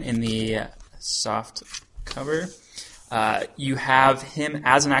 29 in the soft cover. You have him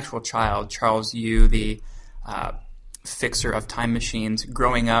as an actual child, Charles Yu, the fixer of time machines,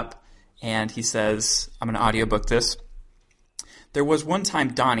 growing up, and he says, I'm going to audiobook this. There was one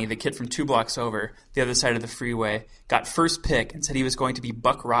time Donnie, the kid from 2 blocks over, the other side of the freeway, got first pick and said he was going to be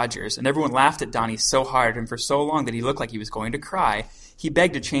Buck Rogers, and everyone laughed at Donnie so hard and for so long that he looked like he was going to cry. He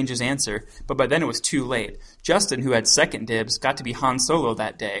begged to change his answer, but by then it was too late. Justin, who had second dibs, got to be Han Solo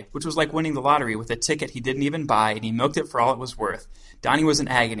that day, which was like winning the lottery with a ticket he didn't even buy, and he milked it for all it was worth. Donnie was in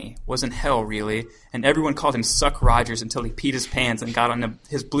agony, was in hell, really, and everyone called him Suck Rogers until he peed his pants and got on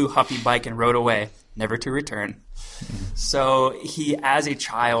his blue Huffy bike and rode away, never to return. So he, as a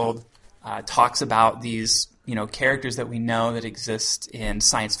child, talks about these, characters that we know that exist in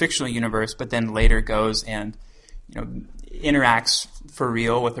science fictional universe, but then later goes and, interacts for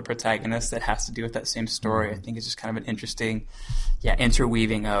real with a protagonist that has to do with that same story. I think it's just kind of an interesting,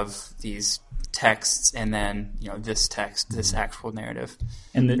 interweaving of these texts and then this text, this actual narrative.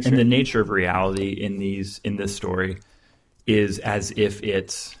 And the nature of reality in this story is as if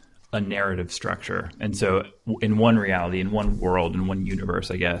it's a narrative structure. And so in one reality, in one world, in one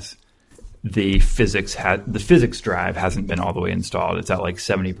universe, I guess, the physics drive hasn't been all the way installed. It's at like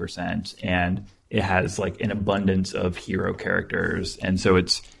 70%, and it has like an abundance of hero characters, and so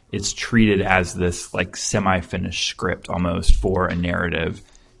it's treated as this like semi-finished script almost for a narrative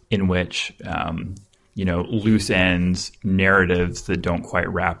in which loose ends, narratives that don't quite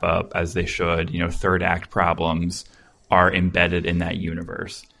wrap up as they should, third act problems are embedded in that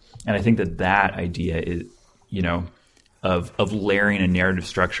universe. And I think that idea is, of layering a narrative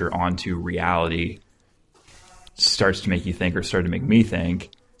structure onto reality starts to make you think, or started to make me think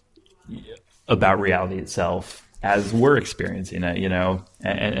about reality itself as we're experiencing it,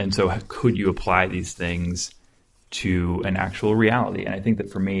 and so could you apply these things to an actual reality? And I think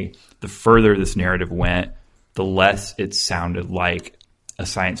that for me, the further this narrative went, the less it sounded like a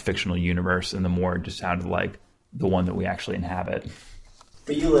science fictional universe and the more it just sounded like the one that we actually inhabit.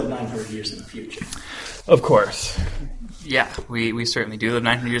 But you live 900 years in the future. Of course. Yeah, we certainly do live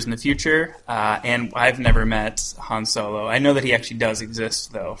 900 years in the future, and I've never met Han Solo. I know that he actually does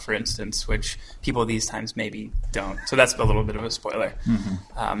exist, though, for instance, which people these times maybe don't. So that's a little bit of a spoiler.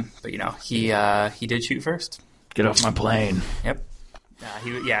 Mm-hmm. But, he did shoot first. Get off my plane. Yep.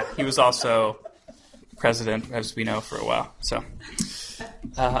 He was also president, as we know, for a while. So,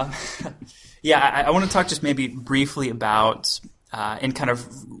 I want to talk just maybe briefly about, and kind of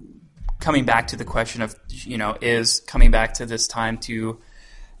coming back to the question of, is coming back to this time to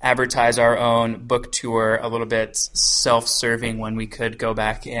advertise our own book tour a little bit self-serving when we could go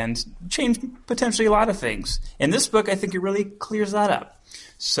back and change potentially a lot of things. In this book, I think it really clears that up.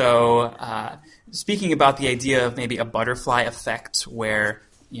 So, speaking about the idea of maybe a butterfly effect where,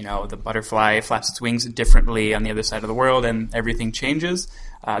 the butterfly flaps its wings differently on the other side of the world and everything changes,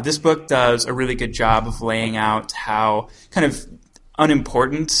 this book does a really good job of laying out how kind of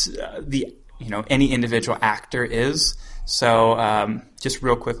unimportant any individual actor is. So, just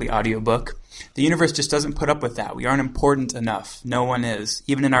real quickly, audiobook. The universe just doesn't put up with that. We aren't important enough. No one is,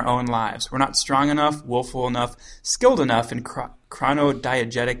 even in our own lives. We're not strong enough, willful enough, skilled enough in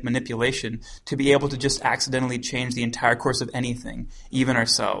chronodiegetic manipulation to be able to just accidentally change the entire course of anything, even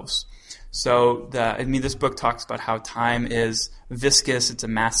ourselves. So, this book talks about how time is viscous. It's a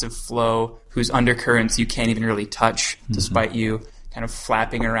massive flow whose undercurrents you can't even really touch, despite you kind of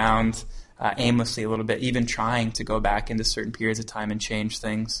flapping around aimlessly a little bit, even trying to go back into certain periods of time and change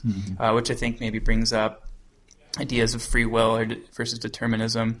things, which I think maybe brings up ideas of free will versus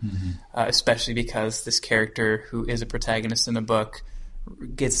determinism, especially because this character who is a protagonist in the book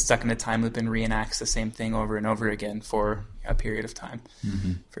gets stuck in a time loop and reenacts the same thing over and over again for a period of time,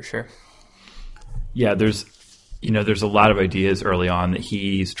 for sure. Yeah, there's a lot of ideas early on that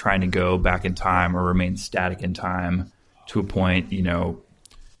he's trying to go back in time or remain static in time to a point,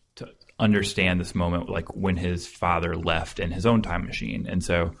 to understand this moment, like when his father left in his own time machine. And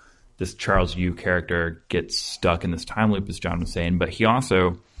so this Charles Yu character gets stuck in this time loop, as John was saying, but he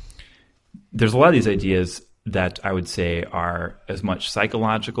also, there's a lot of these ideas that I would say are as much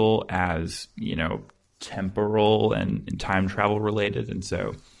psychological as, temporal and time travel related. And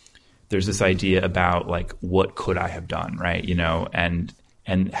so there's this idea about like, what could I have done, right?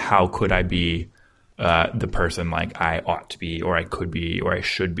 And how could I be the person like I ought to be, or I could be, or I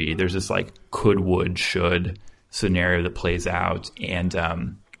should be. There's this like could, would, should scenario that plays out, and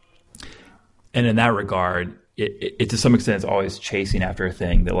in that regard, it to some extent is always chasing after a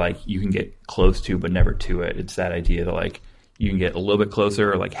thing that like you can get close to but never to it. It's that idea that like you can get a little bit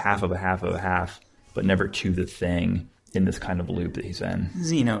closer, or like half of a half of a half, but never to the thing in this kind of loop that he's in.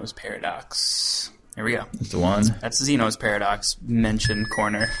 Zeno's paradox. There we go. That's the one. That's Zeno's paradox mention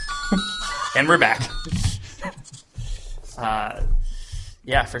corner. And we're back.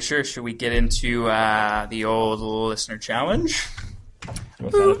 For sure. Should we get into the old listener challenge?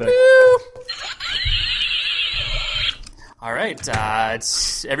 All right.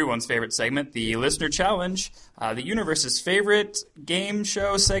 It's everyone's favorite segment, the listener challenge. The universe's favorite game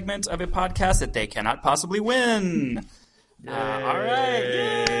show segment of a podcast that they cannot possibly win. All right.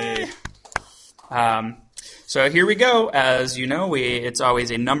 Yay. So here we go. As you know, it's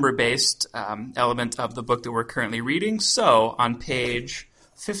always a number-based element of the book that we're currently reading. So on page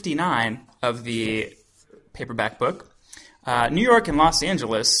 59 of the paperback book, New York and Los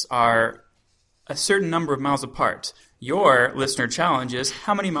Angeles are a certain number of miles apart. Your listener challenge is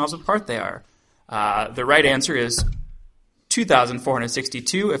how many miles apart they are. The right answer is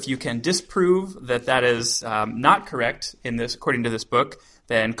 2,462. If you can disprove that is not correct according to this book,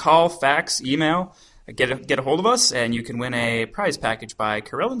 then call, fax, email, get a hold of us, and you can win a prize package by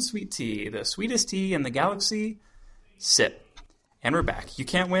Corellan Sweet Tea, the sweetest tea in the galaxy. Sip. And we're back. You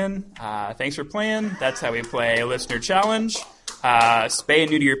can't win. Thanks for playing. That's how we play a listener challenge. spay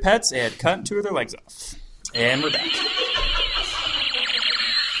and neuter your pets and cut two of their legs off. And we're back.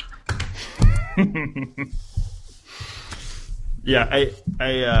 Yeah,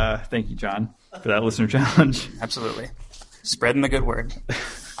 I thank you, John, for that listener challenge. Absolutely. Spreading the good word.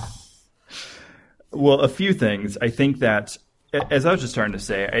 Well, a few things. I think that, as I was just starting to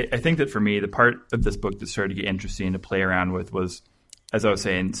say, I think that for me, the part of this book that started to get interesting to play around with was, as I was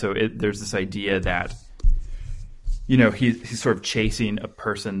saying, so there's this idea that, he's sort of chasing a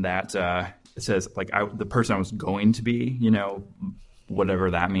person that says, like, the person I was going to be,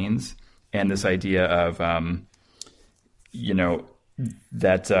 whatever that means. And this idea of,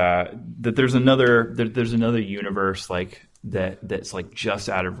 that there's another universe, like, that's like just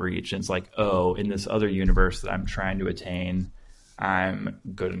out of reach. And it's like, oh, in this other universe that I'm trying to attain, I'm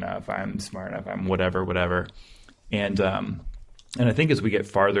good enough, I'm smart enough, I'm whatever. And I think as we get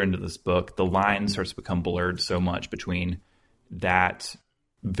farther into this book, the line starts to become blurred so much between that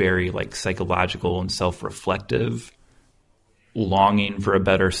very like psychological and self-reflective longing for a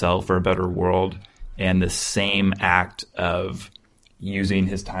better self or a better world, and the same act of using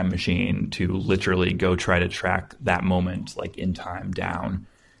his time machine to literally go try to track that moment, like in time, down.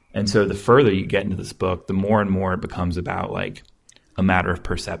 And so the further you get into this book, the more and more it becomes about like a matter of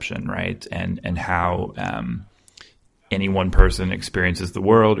perception, right? And how any one person experiences the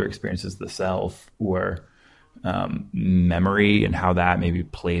world or experiences the self, or memory, and how that maybe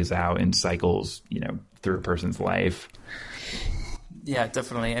plays out in cycles, through a person's life. Yeah,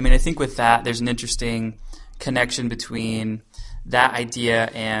 definitely. I mean, I think with that, there's an interesting connection between that idea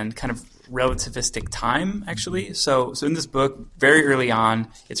and kind of relativistic time, actually. So in this book, very early on,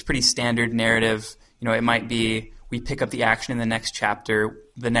 it's pretty standard narrative. It might be we pick up the action in the next chapter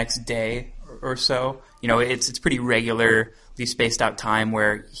the next day or so. It's pretty regularly spaced out time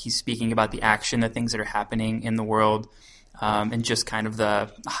where he's speaking about the action, the things that are happening in the world, and just kind of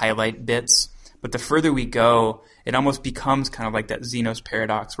the highlight bits. But the further we go, it almost becomes kind of like that Zeno's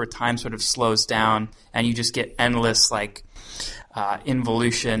paradox, where time sort of slows down and you just get endless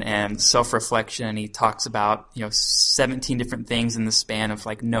involution and self-reflection. And he talks about 17 different things in the span of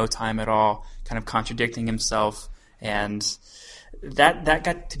like no time at all, kind of contradicting himself. And that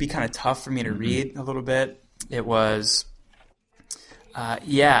got to be kind of tough for me to read a little bit. It was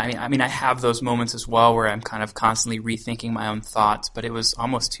I mean, I have those moments as well where I'm kind of constantly rethinking my own thoughts, but it was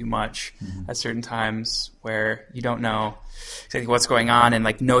almost too much at certain times where you don't know exactly what's going on, and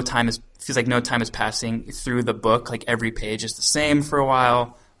like feels like no time is passing through the book. Like every page is the same for a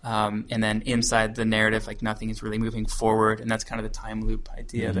while, and then inside the narrative, like nothing is really moving forward, and that's kind of the time loop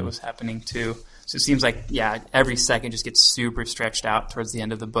idea that was happening too. So it seems like, every second just gets super stretched out towards the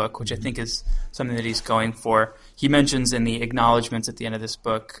end of the book, which I think is something that he's going for. He mentions in the acknowledgments at the end of this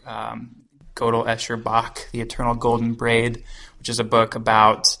book, Gödel Escher Bach, The Eternal Golden Braid, which is a book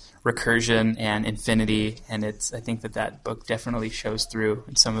about recursion and infinity. And I think that book definitely shows through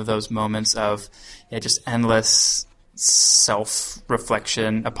in some of those moments of just endless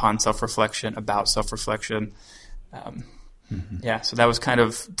self-reflection upon self-reflection about self-reflection. So that was kind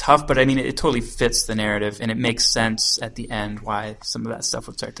of tough, but I mean, it totally fits the narrative, and it makes sense at the end why some of that stuff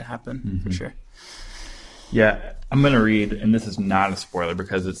would start to happen, for sure. Yeah, I'm going to read, and this is not a spoiler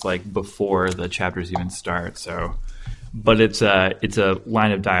because it's like before the chapters even start. But it's a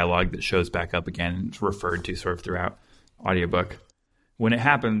line of dialogue that shows back up again. It's referred to sort of throughout audiobook. When it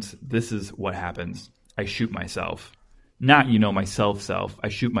happens, this is what happens. I shoot myself. Not, myself. I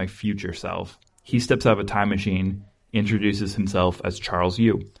shoot my future self. He steps out of a time machine, introduces himself as Charles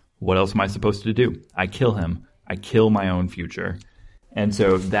Yu. What else am I supposed to do? I kill him. I kill my own future. And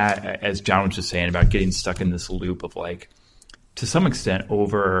so that, as John was just saying about getting stuck in this loop of like, to some extent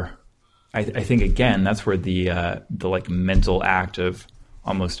over, I think again, that's where the like mental act of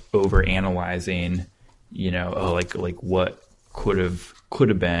almost over analyzing, like what could have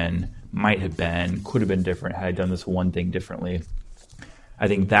been, might have been, could have been different had I done this one thing differently. I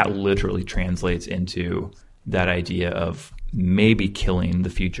think that literally translates into that idea of maybe killing the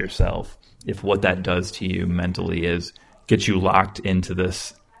future self, if what that does to you mentally is get you locked into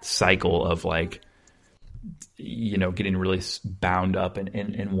this cycle of like, getting really bound up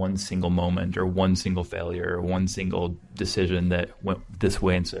in one single moment or one single failure or one single decision that went this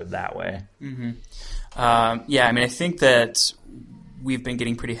way instead of that way. I mean, I think that we've been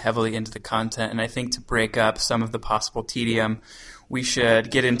getting pretty heavily into the content, and I think to break up some of the possible tedium, we should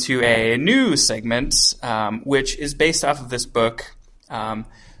get into a new segment, which is based off of this book.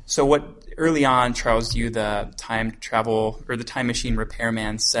 So what early on Charles Yu, the time travel or the time machine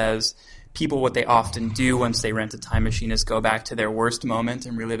repairman, says people, what they often do once they rent a time machine is go back to their worst moment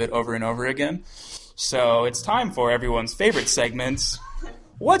and relive it over and over again. So it's time for everyone's favorite segment.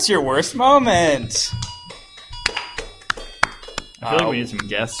 What's your worst moment? I feel like we need some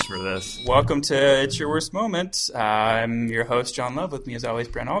guests for this. Welcome to It's Your Worst Moment. I'm your host, John Love. With me, as always,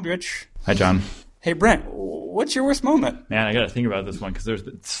 Brent Aldrich. Hi, John. Hey, Brent, what's your worst moment? Man, I got to think about this one because there's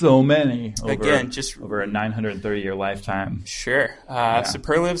been so many over a 930-year lifetime. Sure.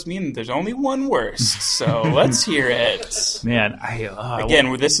 Superlatives mean there's only one worst, so let's hear it. Man,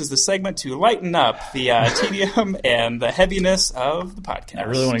 Again, this is the segment to lighten up the tedium and the heaviness of the podcast. I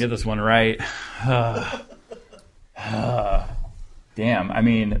really want to get this one right. Damn. I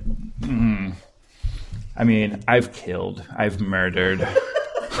mean, I've killed. I've murdered.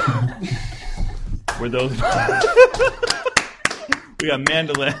 Were those? We got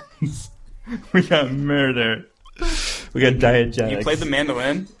mandolins. We got murder. We got diegetics. You played the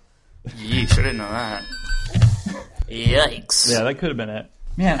mandolin? Yeesh, I didn't know that. Yikes. Yeah, that could have been it.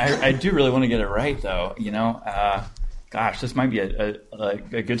 Man, I do really want to get it right, though. You know, gosh, this might be a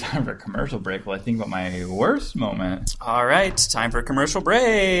good time for a commercial break while I think about my worst moment. All right, time for a commercial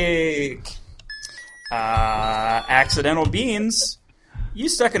break. Accidental beans. You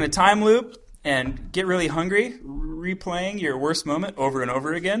stuck in a time loop and get really hungry, replaying your worst moment over and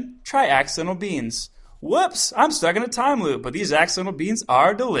over again? Try accidental beans. Whoops, I'm stuck in a time loop, but these accidental beans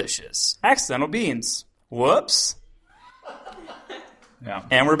are delicious. Accidental beans. Whoops. Yeah.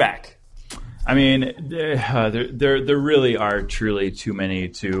 And we're back. I mean, there really are truly too many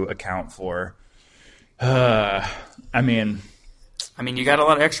to account for. I mean, you got a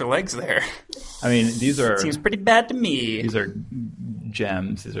lot of extra legs there. I mean, these are... Seems pretty bad to me. These are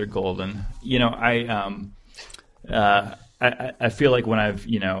gems. These are golden. You know, I feel like when I've,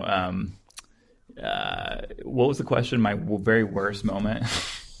 what was the question? My very worst moment?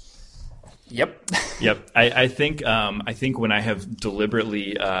 Yep. I think when I have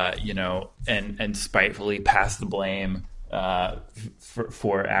deliberately, and spitefully passed the blame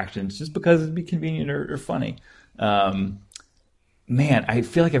for actions just because it'd be convenient or funny. Man, I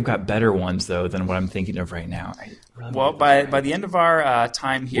feel like I've got better ones, though, than what I'm thinking of right now. By the end of our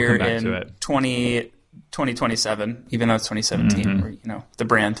time here in 2027, even though it's 2017, or, the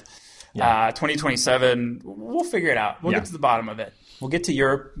brand, 2027, we'll figure it out. We'll get to the bottom of it. We'll get to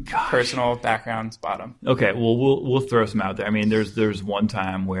your personal background's bottom. Okay, well, we'll throw some out there. I mean, there's one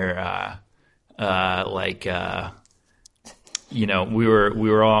time where, we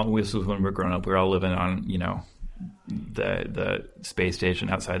were all, this was when we were growing up, we were all living on, the space station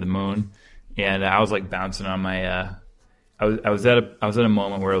outside the moon, and I was like bouncing on my I was at a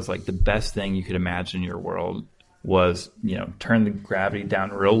moment where it was like the best thing you could imagine in your world was turn the gravity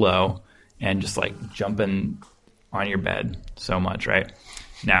down real low and just like jumping on your bed so much, right?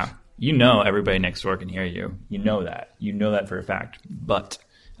 Now everybody next door can hear you, that for a fact, but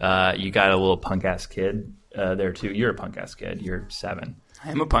you got a little punk ass kid there too. You're a punk ass kid. You're 7.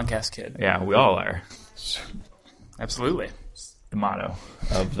 I am a punk ass kid. Yeah, we all are. Absolutely. The motto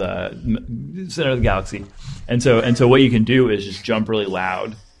of the center of the galaxy. And so what you can do is just jump really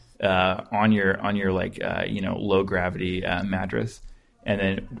loud on your like low gravity mattress, and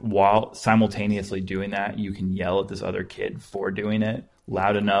then while simultaneously doing that, you can yell at this other kid for doing it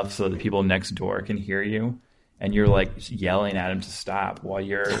loud enough so that the people next door can hear you, and you're like yelling at him to stop while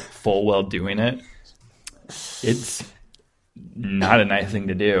you're full well doing it. It's not a nice thing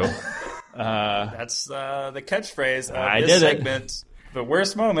to do. That's the catchphrase of this this segment. The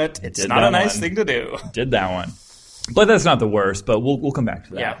worst moment. It's not a nice thing to do. Did that one. But that's not the worst, but we'll come back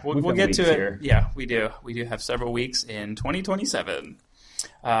to that. Yeah, we'll get to it. Here. Yeah, we do. We do have several weeks in 2027.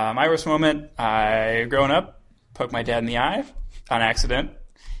 My worst moment, growing up, poked my dad in the eye on accident.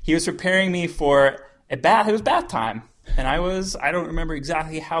 He was preparing me for a bath. It was bath time. And I don't remember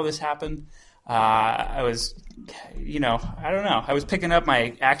exactly how this happened. I was, I don't know. I was picking up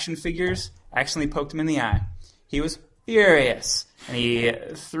my action figures, accidentally poked him in the eye. He was furious. And he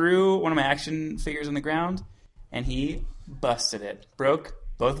threw one of my action figures on the ground, and he busted it. Broke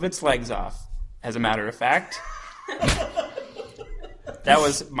both of its legs off, as a matter of fact. That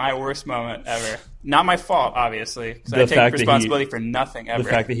was my worst moment ever. Not my fault, obviously, because I take responsibility for nothing ever. The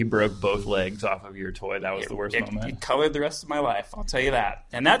fact that he broke both legs off of your toy, that was the worst moment. It colored the rest of my life, I'll tell you that.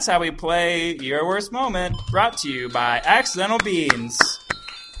 And that's how we play Your Worst Moment, brought to you by Accidental Beans.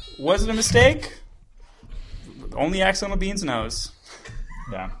 Was it a mistake? Only Accidental Beans knows.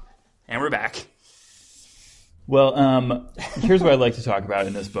 Yeah. And we're back. Well, here's what I'd like to talk about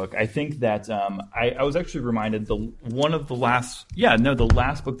in this book. I think that I was actually reminded the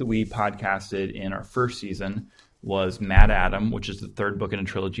last book that we podcasted in our first season was Mad Adam, which is the third book in a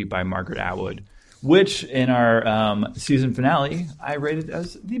trilogy by Margaret Atwood, which in our season finale, I rated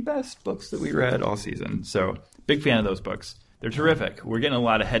as the best books that we read all season. So big fan of those books. They're terrific. We're getting a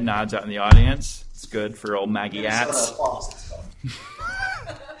lot of head nods out in the audience. It's good for old Maggie Atz.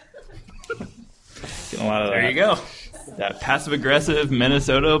 Getting a lot of There you go. that passive-aggressive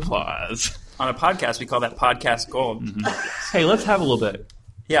Minnesota applause. On a podcast, we call that podcast gold. Hey, let's have a little bit.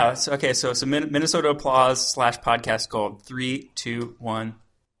 Yeah, so it's a Minnesota applause / podcast gold. 3, 2, 1.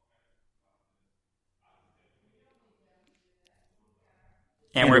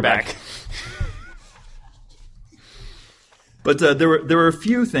 And we're back. But there were a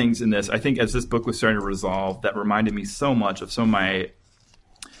few things in this, I think, as this book was starting to resolve, that reminded me so much of some of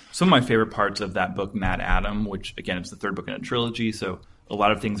my favorite parts of that book, Mad Adam, which, again, it's the third book in a trilogy, so a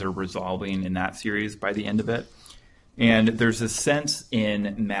lot of things are resolving in that series by the end of it. And there's a sense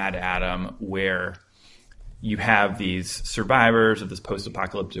in Mad Adam where you have these survivors of this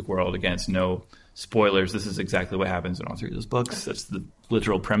post-apocalyptic world. Again, it's no spoilers. This is exactly what happens in all three of those books. That's the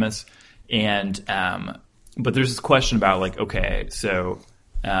literal premise. And but there's this question about, like, okay, so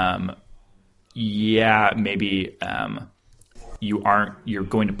maybe you're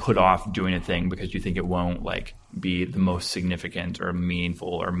going to put off doing a thing because you think it won't, like, be the most significant or meaningful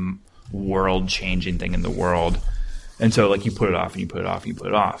or world-changing thing in the world. And so, like, you put it off and you put it off and you put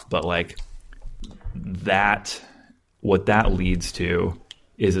it off. But, like, what that leads to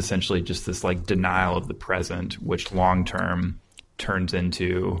is essentially just this, like, denial of the present, which long-term turns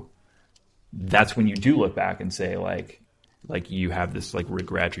into, that's when you do look back and say, like you have this, like,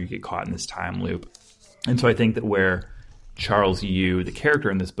 regret, or you get caught in this time loop. And so I think that where Charles Yu, the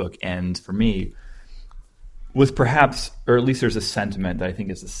character in this book, ends for me was perhaps, or at least there's a sentiment that I think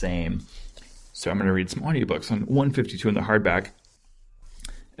is the same. So I'm going to read some audiobooks on 152 in the hardback.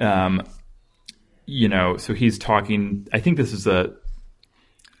 So he's talking, I think this is a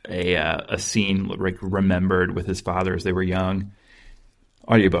scene, like, remembered with his father as they were young.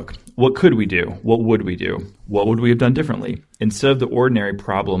 Audiobook. What could we do? What would we do? What would we have done differently? Instead of the ordinary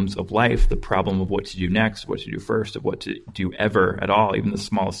problems of life, the problem of what to do next, what to do first, of what to do ever at all, even the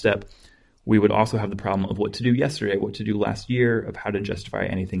smallest step, we would also have the problem of what to do yesterday, what to do last year, of how to justify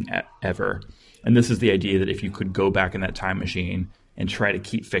anything ever. And this is the idea that if you could go back in that time machine and try to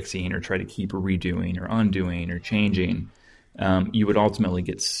keep fixing or try to keep redoing or undoing or changing, you would ultimately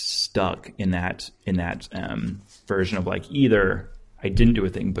get stuck in that version of, like, either I didn't do a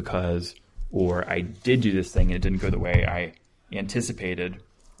thing because, or I did do this thing and it didn't go the way I anticipated,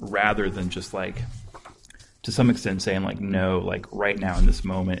 rather than just, like, to some extent saying, like, no, like, right now in this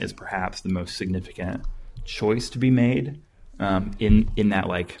moment is perhaps the most significant choice to be made in that,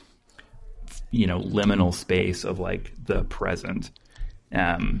 like, liminal space of, like, the present.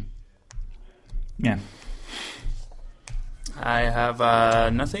 Yeah. I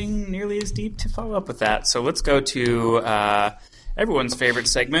have nothing nearly as deep to follow up with that. So let's go to everyone's favorite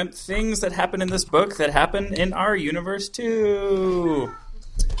segment, things that happen in this book that happen in our universe too.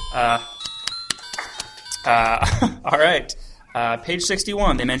 All right. Page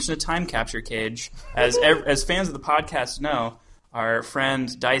 61, they mention a time capture cage. As fans of the podcast know, our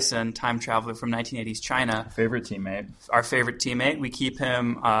friend Dyson, time traveler from 1980s China. Our favorite teammate. We keep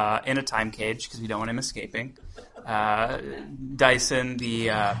him in a time cage because we don't want him escaping. Dyson,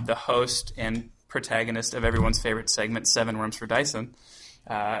 the host and protagonist of everyone's favorite segment, Seven Worms for Dyson.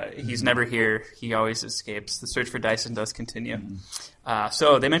 He's never here. He always escapes. The search for Dyson does continue.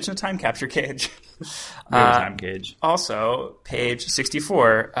 So they mentioned a time capture cage. Time cage. Also, page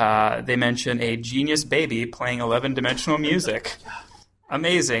 64, they mention a genius baby playing 11-dimensional music.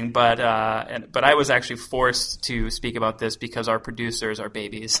 Amazing, but I was actually forced to speak about this because our producers are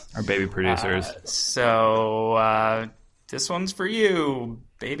babies. Our baby producers. So this one's for you,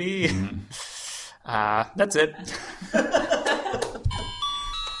 baby. Mm-hmm. That's it.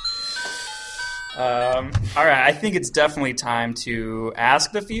 All right, I think it's definitely time to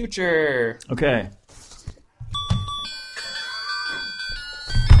ask the future. Okay.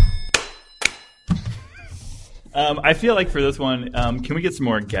 I feel like for this one, can we get some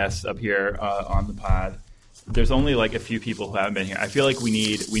more guests up here on the pod? There's only, like, a few people who haven't been here. I feel like we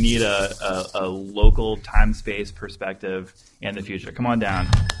need a local time-space perspective and the future. Come on down.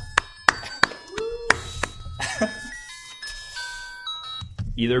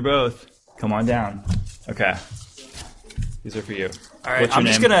 Either or both. Come on down. Okay. These are for you. All right, What's your I'm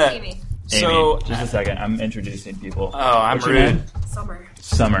name? just gonna. Amy. So just a second. I'm introducing people. Oh, I'm What's your rude. name? Summer.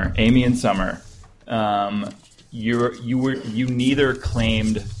 Summer. Amy and Summer. You neither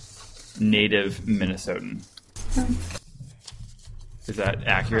claimed native Minnesotan. Is that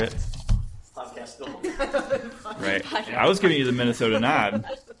accurate? Podcast gold. Right. I was giving you the Minnesota nod.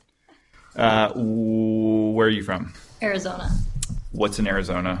 Where are you from? Arizona. What's in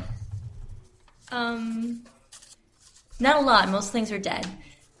Arizona? Not a lot. Most things are dead.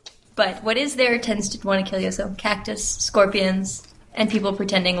 But what is there tends to want to kill you. So cactus, scorpions, and people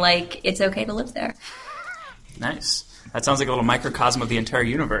pretending like it's okay to live there. Nice. That sounds like a little microcosm of the entire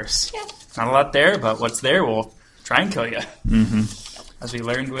universe. Yeah. Not a lot there, but what's there will try and kill you. Mm-hmm. As we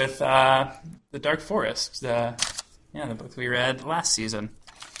learned with The Dark Forest, the book we read last season.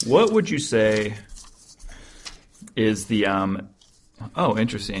 What would you say is the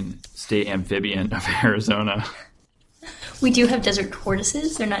interesting state amphibian of Arizona? We do have desert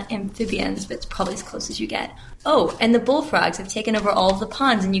tortoises. They're not amphibians, but it's probably as close as you get. Oh, and the bullfrogs have taken over all of the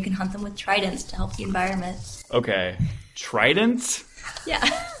ponds, and you can hunt them with tridents to help the environment. Okay, tridents? Yeah.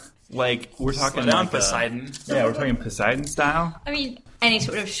 Like we're talking Slow down, like Poseidon. we're talking Poseidon style. I mean, any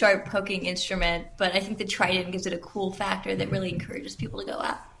sort of sharp poking instrument, but I think the trident gives it a cool factor that really encourages people to go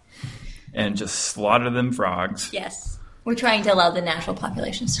out. And just slaughter them frogs. Yes. We're trying to allow the natural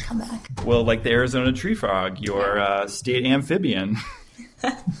populations to come back. Well, like the Arizona tree frog, your state amphibian.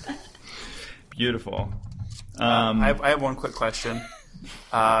 Beautiful. I have one quick question.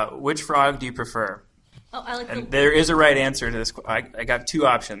 Which frog do you prefer? Oh, I like And there is a right answer to this. I got two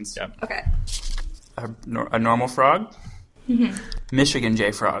options. Yep. Okay. A normal frog, Michigan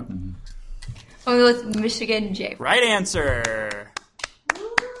J frog. I'm going to go with Michigan J. Right answer.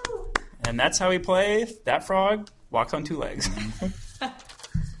 And that's how we play. That frog walks on two legs.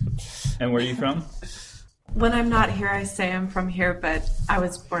 And where are you from? When I'm not here, I say I'm from here, but I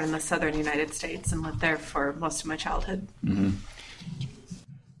was born in the southern United States and lived there for most of my childhood. Nope.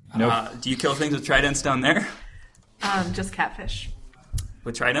 Do you kill things with tridents down there? Just catfish.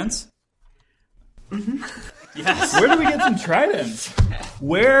 With tridents? Mm-hmm. Yes. Where do we get some tridents?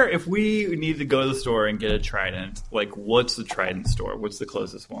 Where, if we need to go to the store and get a trident, like what's the trident store? What's the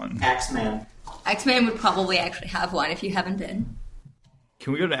closest one? Axeman. X-Men would probably actually have one if you haven't been.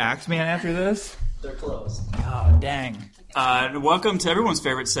 Can we go to Axeman after this? They're closed. Oh, dang. Welcome to everyone's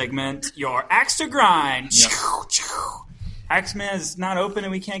favorite segment, your Axe to Grind. Yep. Axeman is not open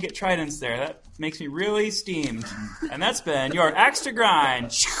and we can't get tridents there. That makes me really steamed. And that's been your Axe to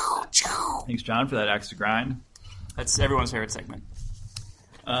Grind. Thanks, John, for that axe to grind. That's everyone's favorite segment.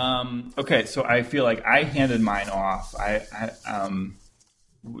 Okay, so I feel like I handed mine off.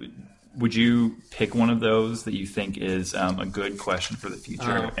 Would you pick one of those that you think is a good question for the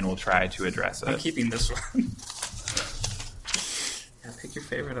future, and we'll try to address I'm it? keeping this one. Yeah, pick your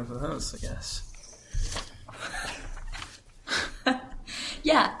favorite of those, I guess.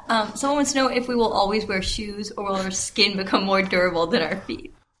 Yeah. Someone wants to know if we will always wear shoes or will our skin become more durable than our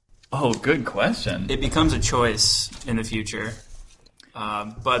feet? Oh, good question. It becomes a choice in the future.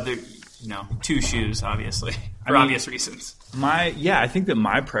 But there, two shoes, obviously, for obvious reasons. I think that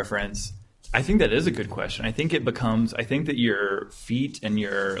my preference, I think that is a good question. I think that your feet and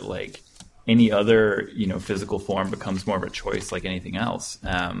your, like, any other, physical form becomes more of a choice like anything else.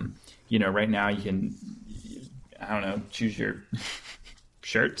 Right now you can, choose your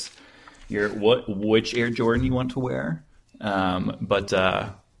shirts, which Air Jordan you want to wear. But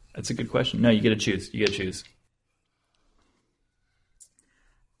that's a good question. No, you get to choose.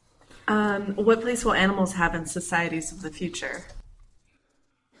 What place will animals have in societies of the future?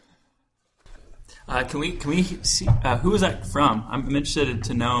 Can we see who was that from? I'm interested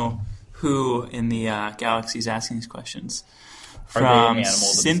to know who in the galaxy is asking these questions. Are they an From animal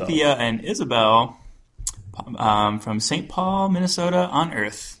Cynthia themselves? and Isabel from St. Paul, Minnesota, on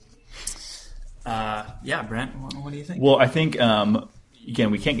Earth. Brent, what do you think? Well, I think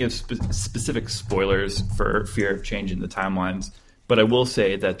again we can't give specific spoilers for fear of changing the timelines. But I will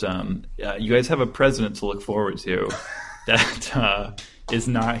say that you guys have a president to look forward to that is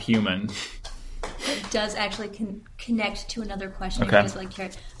not human. It does actually connect to another question. Okay. If you guys like to hear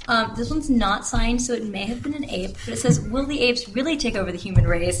it. This one's not signed, so it may have been an ape. But it says, will the apes really take over the human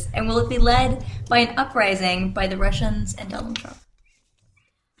race? And will it be led by an uprising by the Russians and Donald Trump?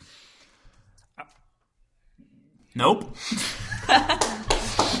 Nope.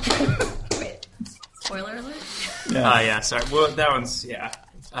 Wait, spoiler alert? Sorry. Well, that one's,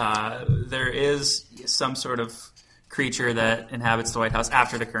 there is some sort of creature that inhabits the White House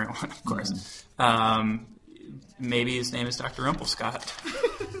after the current one, of course. Maybe his name is Dr.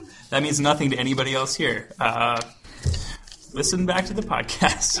 Rumpelscott. That means nothing to anybody else here. Listen back to the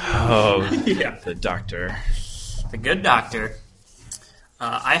podcast. Oh, yeah, the doctor. The good doctor.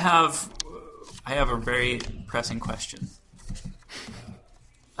 I have a very pressing question.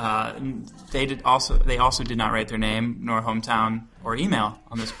 They also did not write their name, nor hometown, or email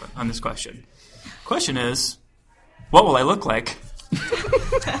on this question. Question is, what will I look like?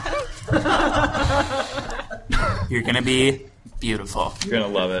 You're gonna be beautiful. You're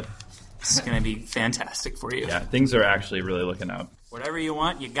going to love it. It's gonna be fantastic for you. Yeah, things are actually really looking up. Whatever you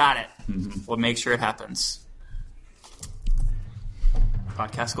want, you got it. We'll make sure it happens.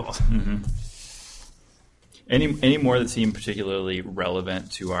 Podcast gold. Any more that seem particularly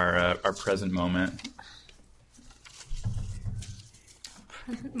relevant to our present moment?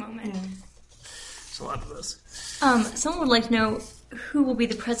 Present moment. There's a lot of those. Someone would like to know who will be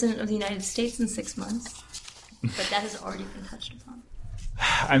the president of the United States in 6 months, but that has already been touched upon.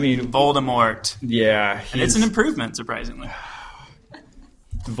 I mean, Voldemort. yeah. And it's an improvement, surprisingly.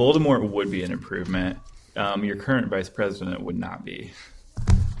 Voldemort would be an improvement. Your current vice president would not be.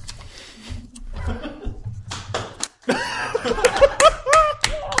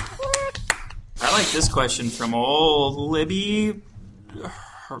 I like this question from old Libby.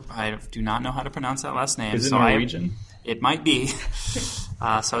 I do not know how to pronounce that last name. Is it so Norwegian? It might be.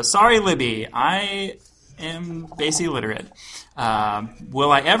 So sorry, Libby. I am basically illiterate.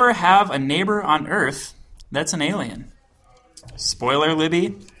 Will I ever have a neighbor on Earth that's an alien? Spoiler,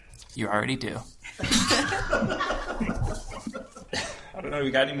 Libby, you already do. I don't know. We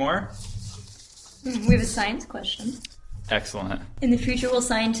got any more? We have a science question. Excellent. In the future, will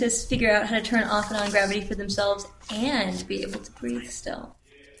scientists figure out how to turn off and on gravity for themselves and be able to breathe still?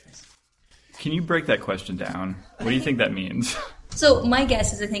 Can you break that question down? What do you think that means? So my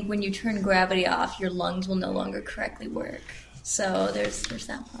guess is I think when you turn gravity off, your lungs will no longer correctly work. So there's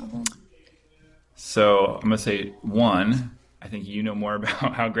that problem. So I'm going to say, one, I think you know more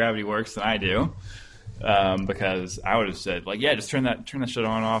about how gravity works than I do. Because I would have said, like, yeah, just turn that shit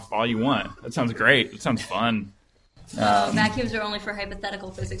on and off all you want. That sounds great. That sounds fun. Vacuums are only for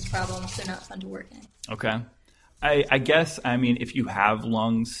hypothetical physics problems. They're not fun to work in. Okay. I guess, I mean, if you have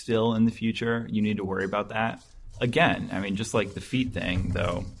lungs still in the future, you need to worry about that. Again, I mean, just like the feet thing,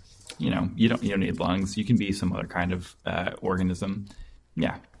 though, you don't need lungs. You can be some other kind of organism.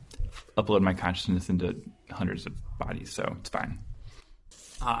 Yeah. Upload my consciousness into hundreds of bodies, so it's fine.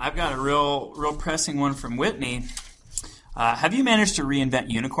 I've got a real pressing one from Whitney. Have you managed to reinvent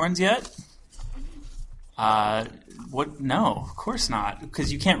unicorns yet? What? No, of course not,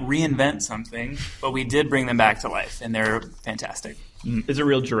 because you can't reinvent something. But we did bring them back to life, and they're fantastic. It's a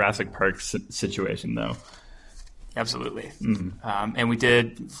real Jurassic Park situation, though. Absolutely. And we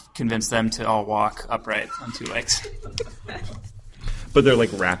did convince them to all walk upright on 2 legs. But they're like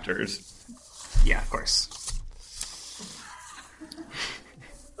raptors. Yeah, of course.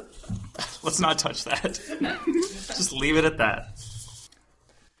 Let's not touch that. Just leave it at that.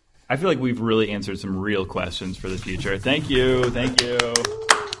 I feel like we've really answered some real questions for the future. Thank you. Thank you.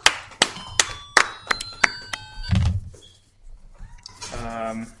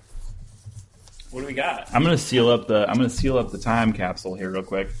 What do we got? I'm gonna seal up the time capsule here real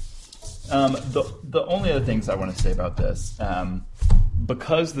quick. The only other things I want to say about this,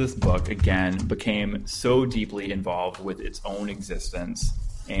 because this book again became so deeply involved with its own existence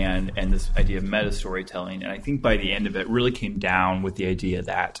and this idea of meta storytelling, and I think by the end of it really came down with the idea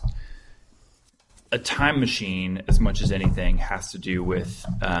that a time machine, as much as anything, has to do with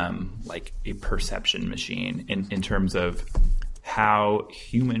like a perception machine in terms of how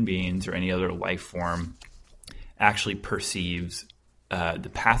human beings or any other life form actually perceives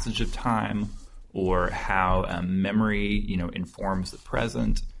the passage of time, or how memory, informs the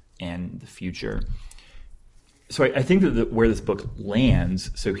present and the future. So I think that where this book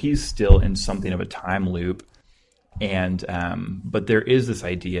lands, so he's still in something of a time loop, and but there is this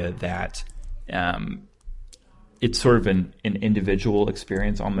idea that it's sort of an individual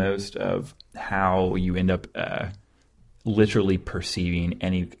experience almost of how you end up literally perceiving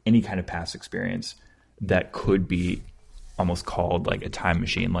any kind of past experience that could be almost called like a time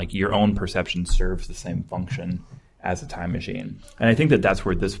machine. Like your own perception serves the same function as a time machine. And I think that that's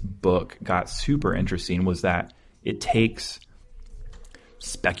where this book got super interesting, was that it takes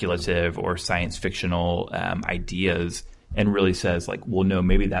speculative or science fictional ideas and really says like, well, no,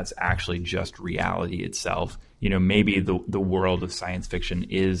 maybe that's actually just reality itself. Maybe the world of science fiction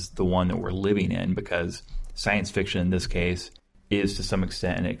is the one that we're living in, because science fiction in this case is to some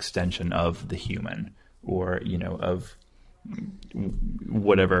extent an extension of the human, or, of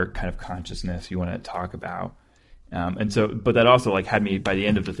whatever kind of consciousness you want to talk about. And so, but that also like had me by the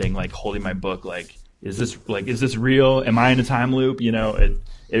end of the thing, like holding my book, like, is this real? Am I in a time loop?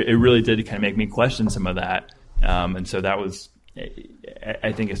 It really did kind of make me question some of that. And so that was,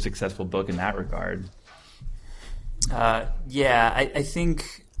 I think, a successful book in that regard. I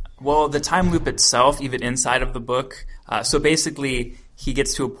think Well, the time loop itself, even inside of the book, so basically he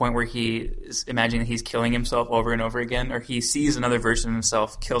gets to a point where he is imagining he's killing himself over and over again, or he sees another version of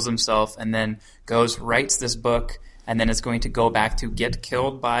himself, kills himself, and then writes this book, and then is going to go back to get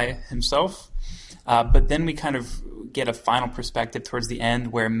killed by himself. But then we kind of get a final perspective towards the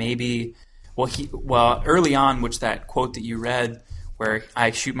end where maybe, early on, which that quote that you read, where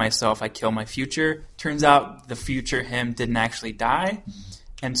I shoot myself, I kill my future, turns out the future him didn't actually die.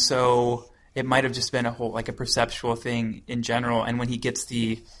 And so it might have just been a whole, like a perceptual thing in general. And when he gets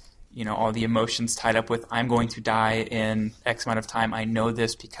all the emotions tied up with, I'm going to die in X amount of time, I know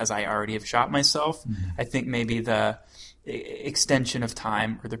this because I already have shot myself. Mm-hmm. I think maybe the extension of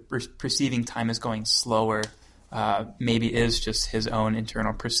time or the perceiving time is going slower, maybe is just his own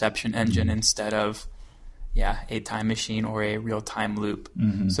internal perception engine instead of, a time machine or a real time loop.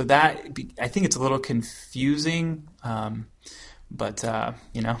 Mm-hmm. So that, I think it's a little confusing, but I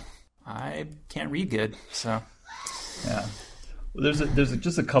can't read good, so. Yeah. Well, there's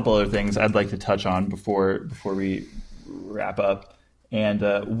just a couple other things I'd like to touch on before we wrap up. And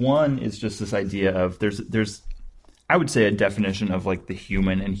one is just this idea of there's I would say a definition of like the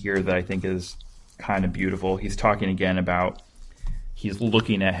human in here that I think is kind of beautiful. He's talking again about he's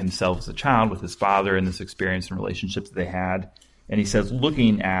looking at himself as a child with his father and this experience and relationships that they had. And he says,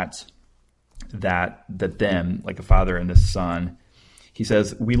 looking at that them, like a father and this son, he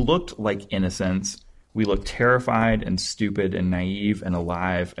says, we looked like innocents. We looked terrified and stupid and naive and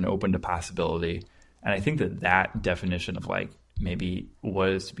alive and open to possibility. And I think that definition of like maybe what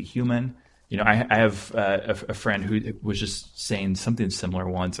it is to be human, I have a friend who was just saying something similar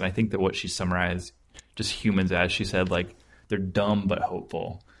once. And I think that what she summarized just humans as, she said, like, they're dumb but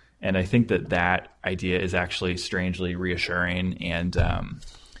hopeful. And I think that idea is actually strangely reassuring and a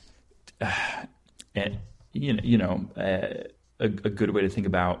good way to think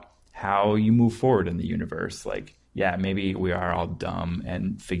about how you move forward in the universe. Like, yeah, maybe we are all dumb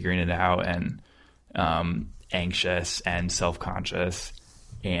and figuring it out and anxious and self-conscious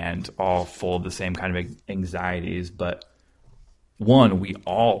and all full of the same kind of anxieties. But one, we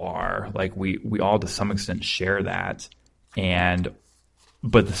all are. Like, we all to some extent share that.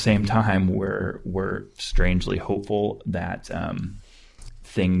 But at the same time, we're strangely hopeful that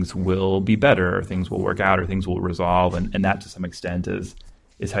things will be better, or things will work out, or things will resolve, and that to some extent is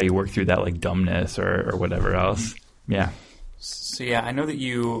how you work through that, like, dumbness or whatever else. Yeah. So yeah, I know that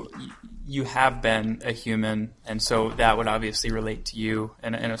you have been a human, and so that would obviously relate to you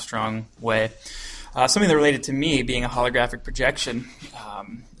in a strong way. Something that related to me being a holographic projection.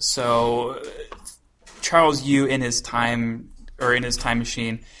 So Charles Yu in his time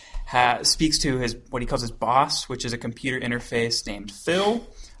machine speaks to what he calls his boss, which is a computer interface named Phil.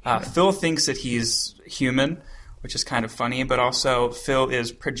 Phil thinks that he's human, which is kind of funny, but also Phil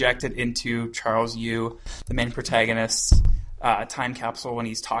is projected into Charles Yu, the main protagonist's time capsule, when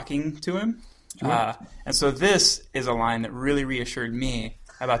he's talking to him. And so this is a line that really reassured me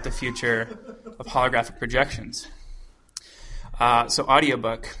about the future of holographic projections. So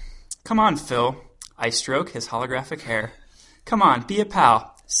audiobook. Come on, Phil. I stroke his holographic hair. Come on, be a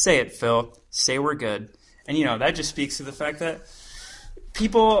pal. Say it, Phil. Say we're good. And, that just speaks to the fact that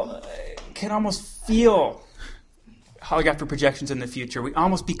people can almost feel holographic projections in the future. We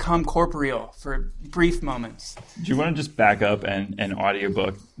almost become corporeal for brief moments. Do you want to just back up and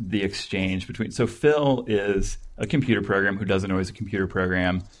audiobook the exchange between... So Phil is a computer program who doesn't know he's a computer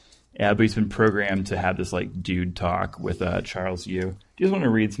program, but he's been programmed to have this like dude talk with Charles Yu. Do you just want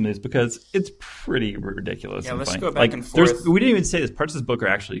to read some of these? Because it's pretty ridiculous. Yeah, and let's funny. go back and forth. We didn't even say this. Parts of this book are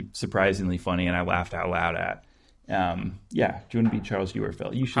actually surprisingly funny, and I laughed out loud at. Do you want to be Charles Yu or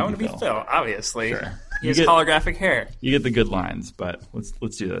Phil? You should. I want to be Phil, obviously. Sure. He has holographic hair. You get the good lines, but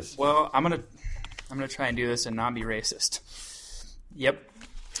let's do this. Well, I'm gonna try and do this and not be racist. Yep.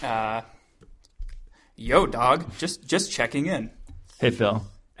 Yo, dog. Just checking in. Hey, Phil.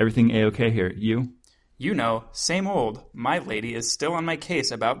 Everything A-okay here. You? Same old. My lady is still on my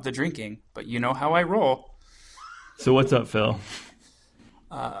case about the drinking, but you know how I roll. So what's up, Phil?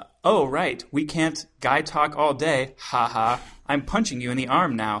 Oh, right. We can't guy talk all day. Ha ha. I'm punching you in the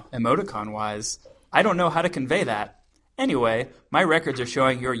arm now, emoticon-wise. I don't know how to convey that. Anyway, my records are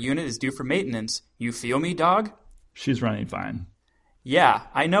showing your unit is due for maintenance. You feel me, dog? She's running fine. Yeah,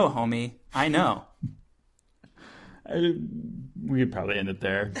 I know, homie. I know. We could probably end it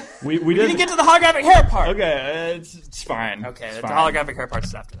there. We didn't get to the holographic hair part. Okay, it's fine. Okay, it's the fine. holographic hair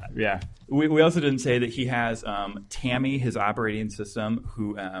part's after that. Yeah. We also didn't say that he has Tammy, his operating system,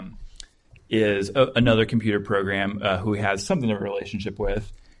 who is another computer program who he has something of a relationship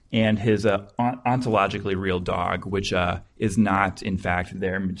with. and his ontologically real dog, which is not, in fact,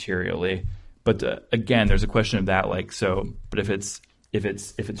 there materially. But again, there's a question of that, like, so. But if it's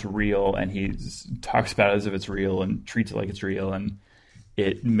real, and he talks about it as if it's real and treats it like it's real, and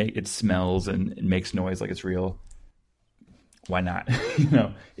it smells and it makes noise like it's real, why not?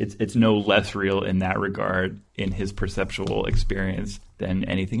 It's no less real in that regard in his perceptual experience than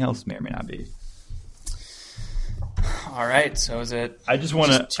anything else may or may not be. All right, so is it? I just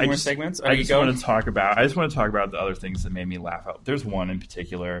want to two more segments. I just want to talk about the other things that made me laugh out. There's one in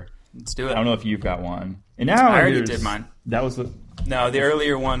particular. Let's do it. I don't know if you've got one. And now I already did mine. That was the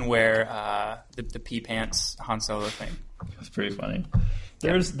earlier one where the pee pants Han Solo thing. It's pretty funny.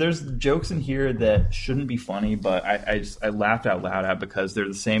 There's jokes in here that shouldn't be funny, but I laughed out loud at because they're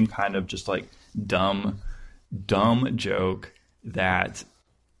the same kind of just like dumb joke that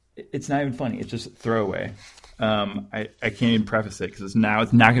it's not even funny. It's just throwaway. I can't even preface it because it's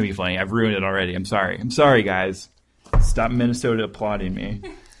not going to be funny. I've ruined it already. I'm sorry, guys. Stop Minnesota applauding me.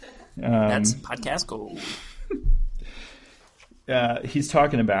 That's podcast gold. He's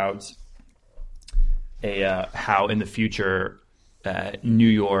talking about how in the future New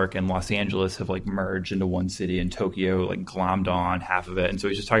York and Los Angeles have like merged into one city, and Tokyo like glommed on half of it. And so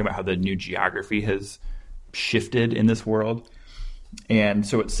he's just talking about how the new geography has shifted in this world. And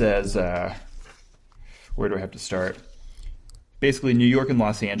so it says, where do I have to start? Basically, New York and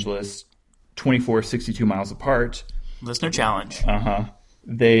Los Angeles, 62 miles apart. Listener challenge.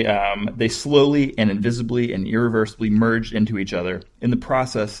 They slowly and invisibly and irreversibly merged into each other, in the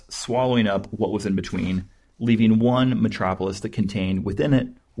process swallowing up what was in between, leaving one metropolis that contained within it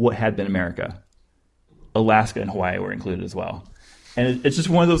what had been America. Alaska and Hawaii were included as well. And it's just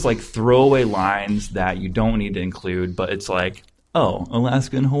one of those like throwaway lines that you don't need to include, but it's like, oh,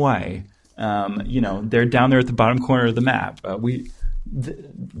 Alaska and Hawaii. They're down there at the bottom corner of the map.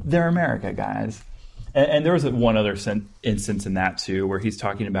 They're America, guys. And there was one other instance in that, too, where he's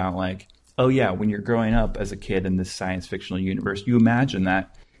talking about, like, oh, yeah, when you're growing up as a kid in this science fictional universe, you imagine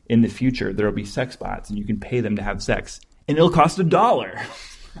that in the future there will be sex bots and you can pay them to have sex. And it'll cost $1.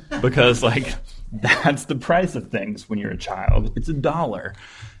 Because, like, that's the price of things when you're a child. It's $1.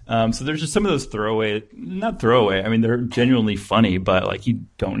 So there's just some of those not throwaway. I mean, they're genuinely funny, but, like, you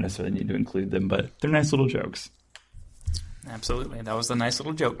don't necessarily need to include them. But they're nice little jokes. Absolutely. That was the nice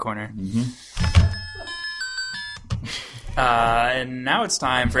little joke corner. Mm-hmm. And now it's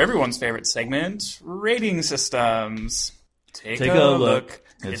time for everyone's favorite segment, rating systems. Take a look.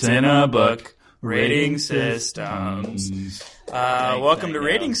 It's in a book. Rating systems. Welcome to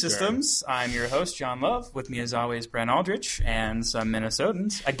Rating Systems. I'm your host, John Love. With me, as always, Brent Aldrich and some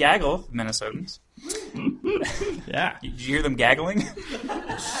Minnesotans. A gaggle of Minnesotans. Yeah. Did you hear them gaggling?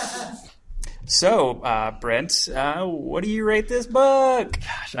 So, Brent, what do you rate this book?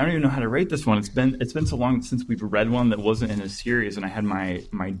 Gosh, I don't even know how to rate this one. It's been so long since we've read one that wasn't in a series, and I had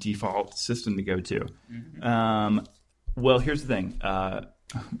my default system to go to. Mm-hmm. Well, here's the thing. I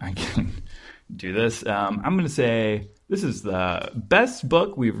can do this. I'm going to say this is the best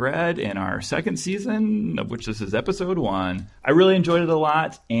book we've read in our second season, of which this is episode 1. I really enjoyed it a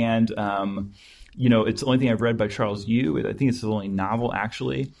lot, and it's the only thing I've read by Charles Yu. I think it's the only novel,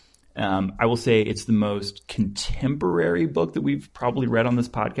 actually. I will say it's the most contemporary book that we've probably read on this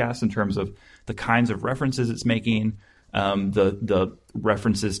podcast in terms of the kinds of references it's making. The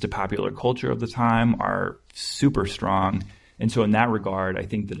references to popular culture of the time are super strong. And so in that regard, I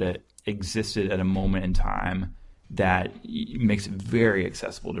think that it existed at a moment in time that makes it very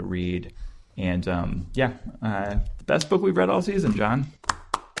accessible to read. And the best book we've read all season, John.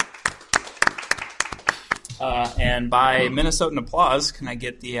 And by Minnesotan applause, can I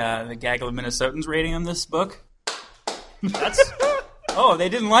get the gaggle of Minnesotans rating on this book? They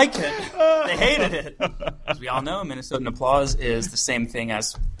didn't like it. They hated it. As we all know, Minnesotan applause is the same thing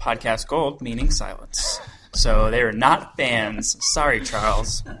as podcast gold, meaning silence. So they are not fans. Sorry,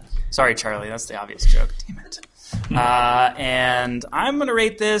 Charles. Sorry, Charlie. That's the obvious joke. Damn it. And I'm going to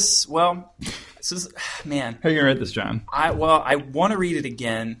rate this, this is, man. How are you going to rate this, John? I want to read it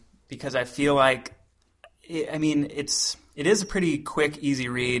again because I feel like, it is a pretty quick, easy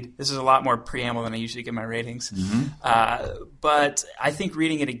read. This is a lot more preamble than I usually give my ratings. Mm-hmm. But I think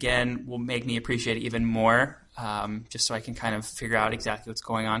reading it again will make me appreciate it even more, just so I can kind of figure out exactly what's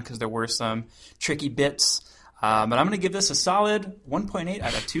going on, because there were some tricky bits. But I'm going to give this a solid 1.8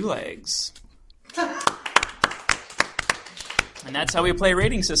 out of 2 legs. And that's how we play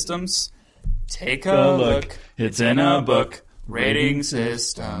rating systems. Take a look. It's in a book. Rating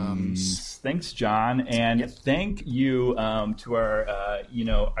systems. Thanks, John. And thank you to our,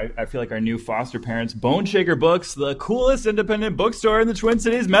 I feel like our new foster parents, Bone Shaker Books, the coolest independent bookstore in the Twin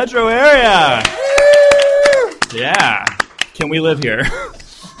Cities metro area. Yeah. Can we live here?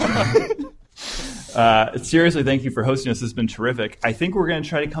 Seriously, thank you for hosting us. This has been terrific. I think we're going to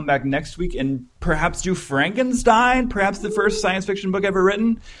try to come back next week and perhaps do Frankenstein, perhaps the first science fiction book ever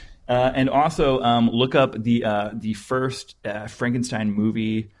written. And also look up the first Frankenstein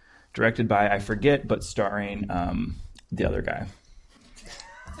movie directed by, I forget, but starring the other guy.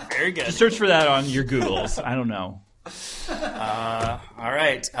 Very good. Just search for that on your Googles. I don't know. All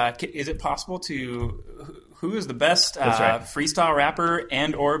right. Is it possible to... Who is the best right. freestyle rapper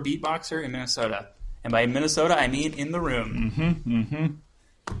and or beatboxer in Minnesota? And by Minnesota, I mean in the room.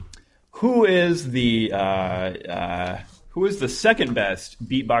 Who is the second best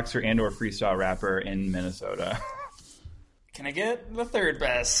beatboxer and or freestyle rapper in Minnesota? Can I get the third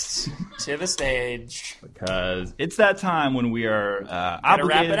best to the stage? Because it's that time when we are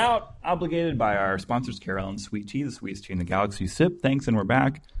wrap it out. Obligated by our sponsors, Carol and Sweet Tea, the sweetest tea in the galaxy. Sip, thanks, and we're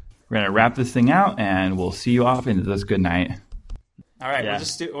back. We're going to wrap this thing out, and we'll see you off into this good night. All right, Yeah. we'll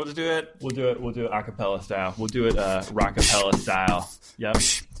just do it. We'll do it a cappella style. We'll do it rockapella style. Yep.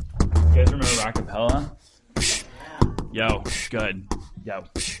 You guys remember rockapella? Yo, good. Yo.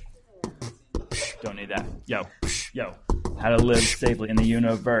 Don't need that. Yo. How to live safely in the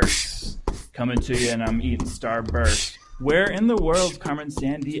universe. Coming to you and I'm eating Starburst. Where in the world's Carmen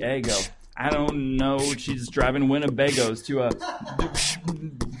Sandiego? I don't know. She's driving Winnebagos to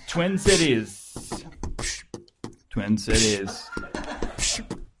Twin Cities. Twin Cities.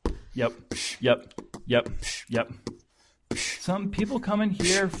 Yep. Some people coming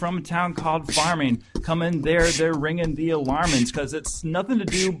here from a town called Farming. Coming there, they're ringing the alarmings because it's nothing to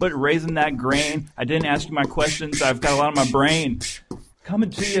do but raising that grain. I didn't ask you my questions. I've got a lot on my brain.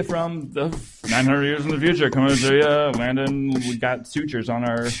 Coming to you from the 900 years in the future. Coming to you, Landon, we got sutures on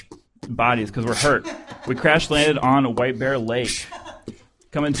our bodies because we're hurt. We crash landed on a White Bear Lake.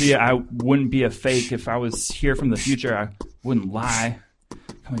 Coming to you, I wouldn't be a fake. If I was here from the future, I wouldn't lie.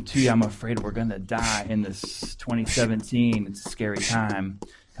 Coming to you, I'm afraid we're going to die in this 2017. It's a scary time.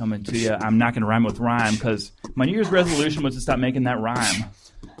 Coming to you, I'm not going to rhyme with rhyme because my New Year's resolution was to stop making that rhyme.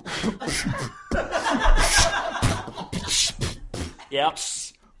 Yep.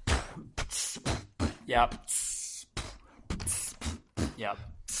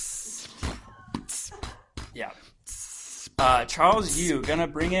 Charles Yu, gonna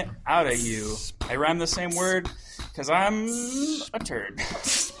bring it out of you. I rhyme the same word because I'm a turd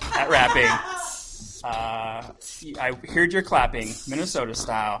at rapping. I heard your clapping, Minnesota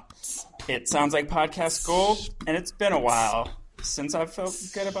style. It sounds like podcast gold, and it's been a while since I've felt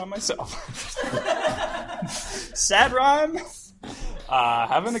good about myself. Sad rhyme,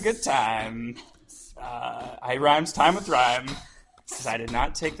 having a good time. I rhymes time with rhyme because I did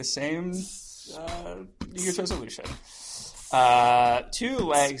not take the same New Year's resolution. 2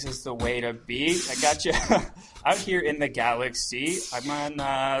 legs is the way to be. I got you out here in the galaxy. I'm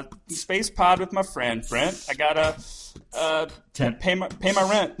on space pod with my friend Brent. I gotta pay my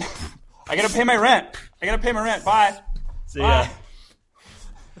rent. I gotta pay my rent. Bye. See ya.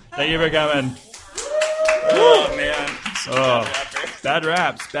 Thank you for coming. Oh man. Bad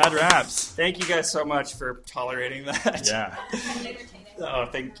raps. Thank you guys so much for tolerating that. Yeah. Oh,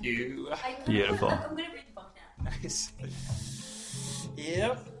 thank you. Beautiful. I'm gonna read the book now. Nice.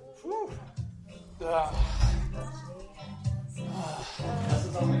 Yep. Whew.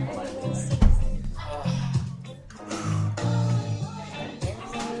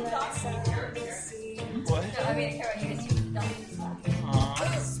 What? I mean, Carol, you guys do that.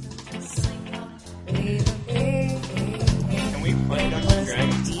 Can we play Dungeons and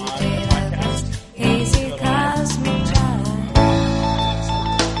Dragons on the podcast? Hazy cosmic drive.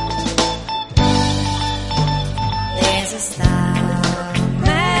 There's a starman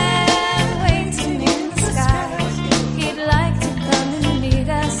waiting in the sky. He'd like to come and meet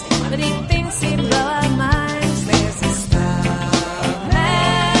us, but he thinks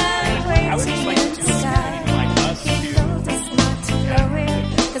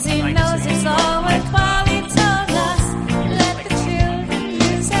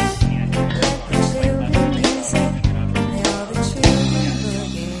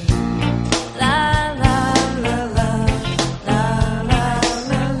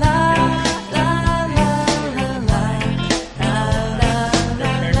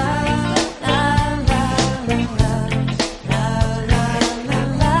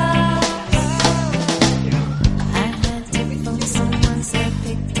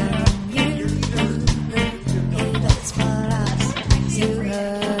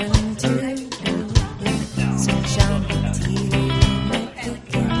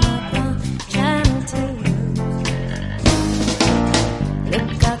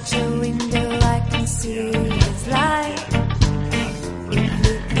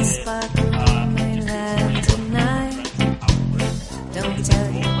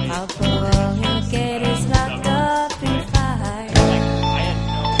Our parole gate is locked up in fire.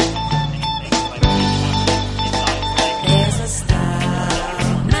 There's a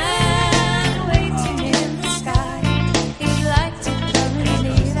starman waiting in the sky. He'd like to come and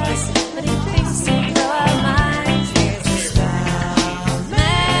lead us, but he thinks he'll blow our minds. There's a starman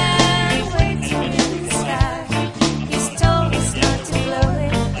waiting in the sky. He's told us not to blow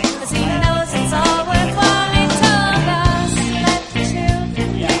it, 'cause he knows it's all worthwhile. He told us, let the children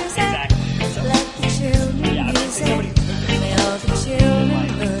use it, let the children use it, may all the children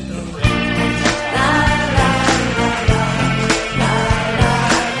boogie. La la la la, la la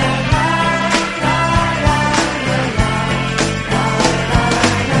la la, la la la la, la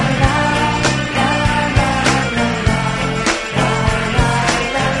la la la, la la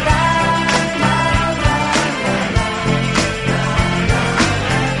la la,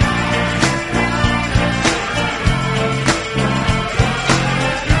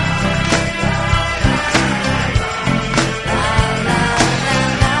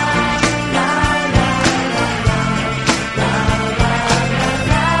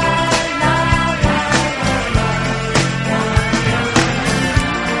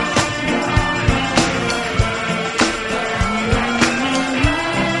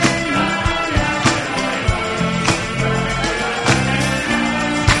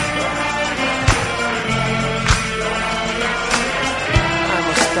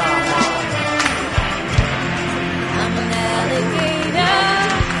 I'm an alligator.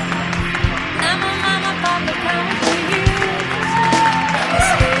 I'm a mama, papa, come for you. I'm a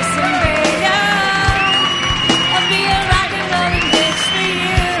space invader. I'll be a rock and rolling bitch for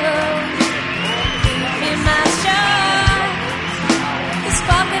you. Keep me my shot. It's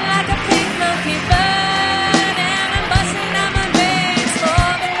sparking like a pink monkey bird, and I'm busting out my veins for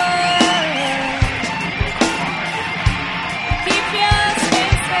the world. Keep your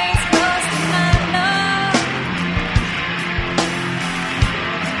space face close to my love.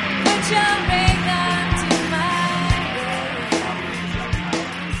 Put your